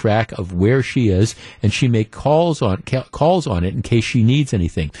keeping track of where she is, and she makes calls on it in case she needs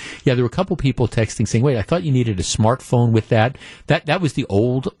anything. Yeah, there were a couple people texting saying, wait, I thought you needed a smartphone with that. That was the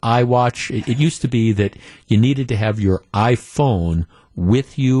old iWatch. It used to be that you needed to have your iPhone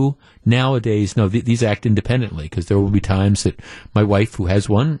with you. Nowadays, no, these act independently, because there will be times that my wife, who has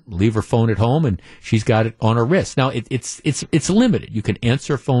one, leave her phone at home and she's got it on her wrist. Now it's limited. You can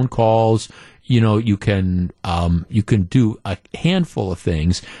answer phone calls. You can do a handful of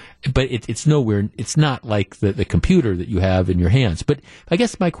things, but it's nowhere. It's not like the computer that you have in your hands. But I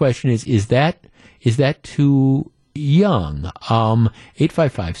guess my question is that too young?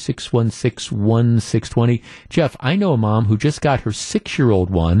 855-616-1620. Jeff, I know a mom who just got her 6-year-old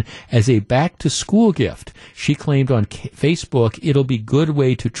one as a back-to-school gift. She claimed on Facebook it'll be a good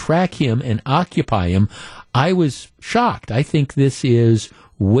way to track him and occupy him. I was shocked. I think this is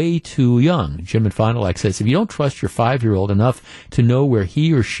way too young. Jim in Fond du Lac says, if you don't trust your 5-year-old enough to know where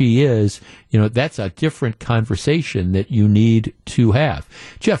he or she is, that's a different conversation that you need to have.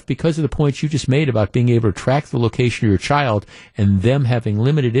 Jeff, because of the points you just made about being able to track the location of your child and them having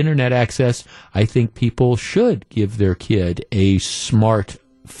limited internet access, I think people should give their kid a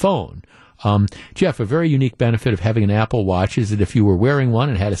smartphone. Jeff, a very unique benefit of having an Apple Watch is that if you were wearing one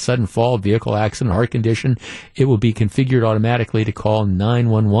and had a sudden fall, vehicle accident, heart condition, it will be configured automatically to call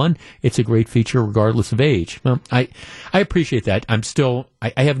 911. It's a great feature regardless of age. Well, I appreciate that. I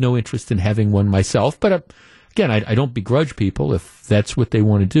have no interest in having one myself, but again, I don't begrudge people if that's what they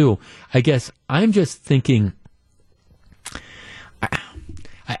want to do. I guess I'm just thinking,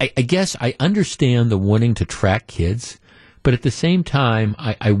 I guess I understand the wanting to track kids, but at the same time,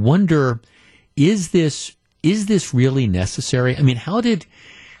 I wonder, is this really necessary? I mean, how did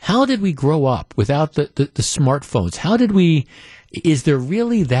we grow up without the smartphones? Is there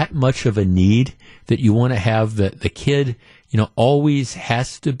really that much of a need that you want to have the kid, always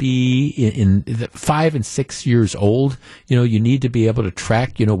has to be in 5 and 6 years old? You need to be able to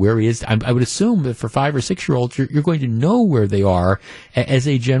track, where he is. I would assume that for 5 or 6 year olds, you're going to know where they are as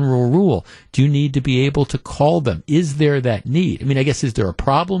a general rule. Do you need to be able to call them? Is there that need? I mean, I guess, is there a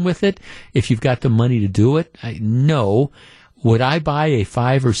problem with it if you've got the money to do it? No. Would I buy a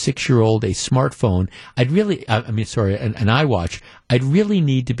 5 or 6 year old a smartphone? an iWatch. I'd really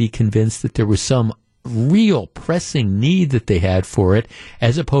need to be convinced that there was some real pressing need that they had for it,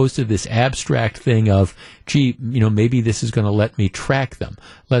 as opposed to this abstract thing of, gee, maybe this is going to let me track them.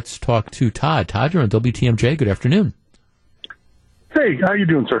 Let's talk to Todd. Todd, you're on WTMJ. Good afternoon. Hey, how you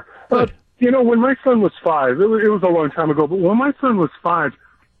doing, sir? Good. When my son was 5, it was a long time ago, but when my son was 5,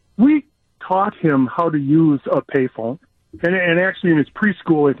 we taught him how to use a payphone. And actually in his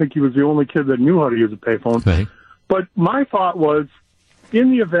preschool, I think he was the only kid that knew how to use a payphone. Right. But my thought was,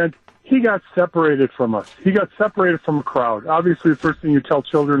 in the event he got separated from us, he got separated from a crowd. Obviously, the first thing you tell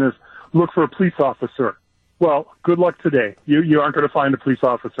children is look for a police officer Well, good luck today. You aren't going to find a police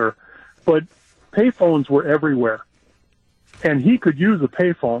officer. But payphones were everywhere. And he could use a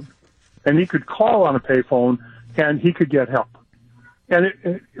payphone, and he could call on a payphone, and he could get help. And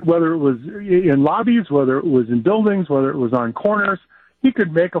whether it was in lobbies, whether it was in buildings, whether it was on corners, he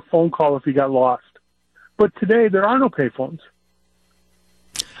could make a phone call if he got lost. But today, there are no payphones.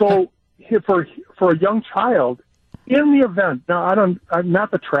 So for a young child, in the event, now I'm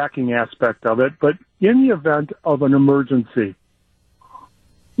not the tracking aspect of it, but in the event of an emergency,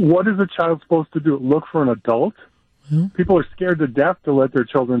 what is a child supposed to do? Look for an adult? Mm-hmm. People are scared to death to let their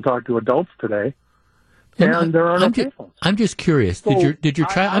children talk to adults today, and there are no payphones. I'm just curious. So did your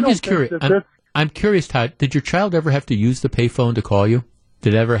child? I'm just curious. I'm curious, Todd. Did your child ever have to use the payphone to call you?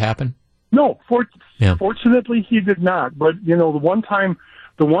 Did it ever happen? No. Fortunately, he did not. But the one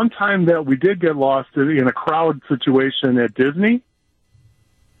time that we did get lost in a crowd situation at Disney,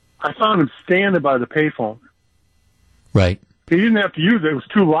 I found him standing by the payphone. Right. He didn't have to use it. It was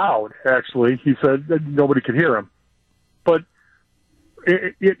too loud, actually. He said that nobody could hear him. But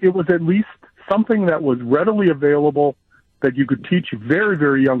it was at least something that was readily available that you could teach very,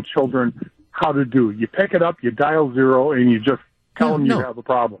 very young children how to do. You pick it up, you dial 0, and you just tell them you have a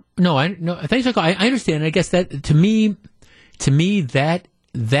problem. Thanks, Uncle. I understand. I guess that to me, that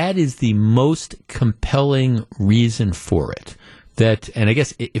is the most compelling reason for it. And I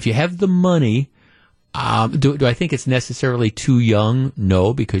guess if you have the money, do I think it's necessarily too young?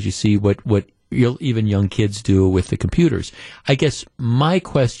 No, because you see what even young kids do with the computers. I guess my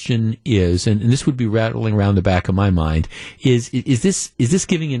question is, and this would be rattling around the back of my mind, is this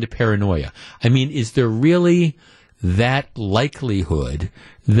giving into paranoia? I mean, is there really that likelihood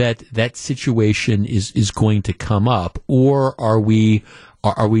that situation is going to come up, or are we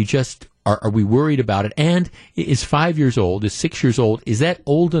worried about it? And is 5 years old, is 6 years old, is that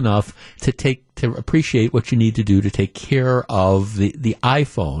old enough to appreciate what you need to do to take care of the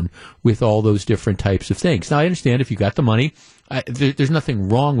iPhone with all those different types of things? Now, I understand if you got the money, there's nothing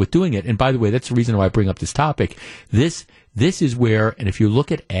wrong with doing it. And by the way, that's the reason why I bring up this topic. This is where, and if you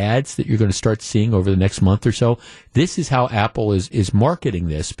look at ads that you're going to start seeing over the next month or so, this is how Apple is marketing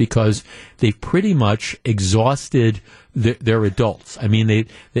this, because they've pretty much exhausted their adults. I mean,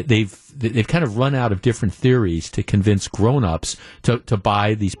 they've kind of run out of different theories to convince grown-ups to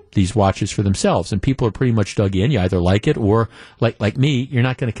buy these watches for themselves. And people are pretty much dug in. You either like it, or like me, you're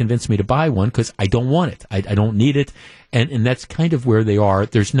not going to convince me to buy one because I don't want it. I don't need it. And that's kind of where they are.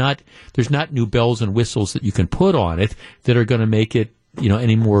 There's not new bells and whistles that you can put on it that are going to make it,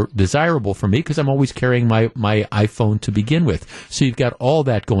 any more desirable for me, because I'm always carrying my iPhone to begin with. So you've got all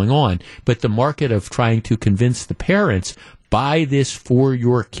that going on. But the market of trying to convince the parents, buy this for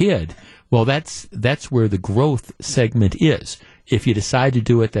your kid, well, that's where the growth segment is. If you decide to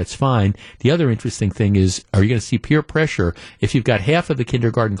do it, that's fine. The other interesting thing is, are you going to see peer pressure? If you've got half of the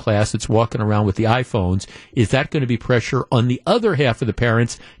kindergarten class that's walking around with the iPhones, is that going to be pressure on the other half of the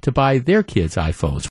parents to buy their kids iPhones?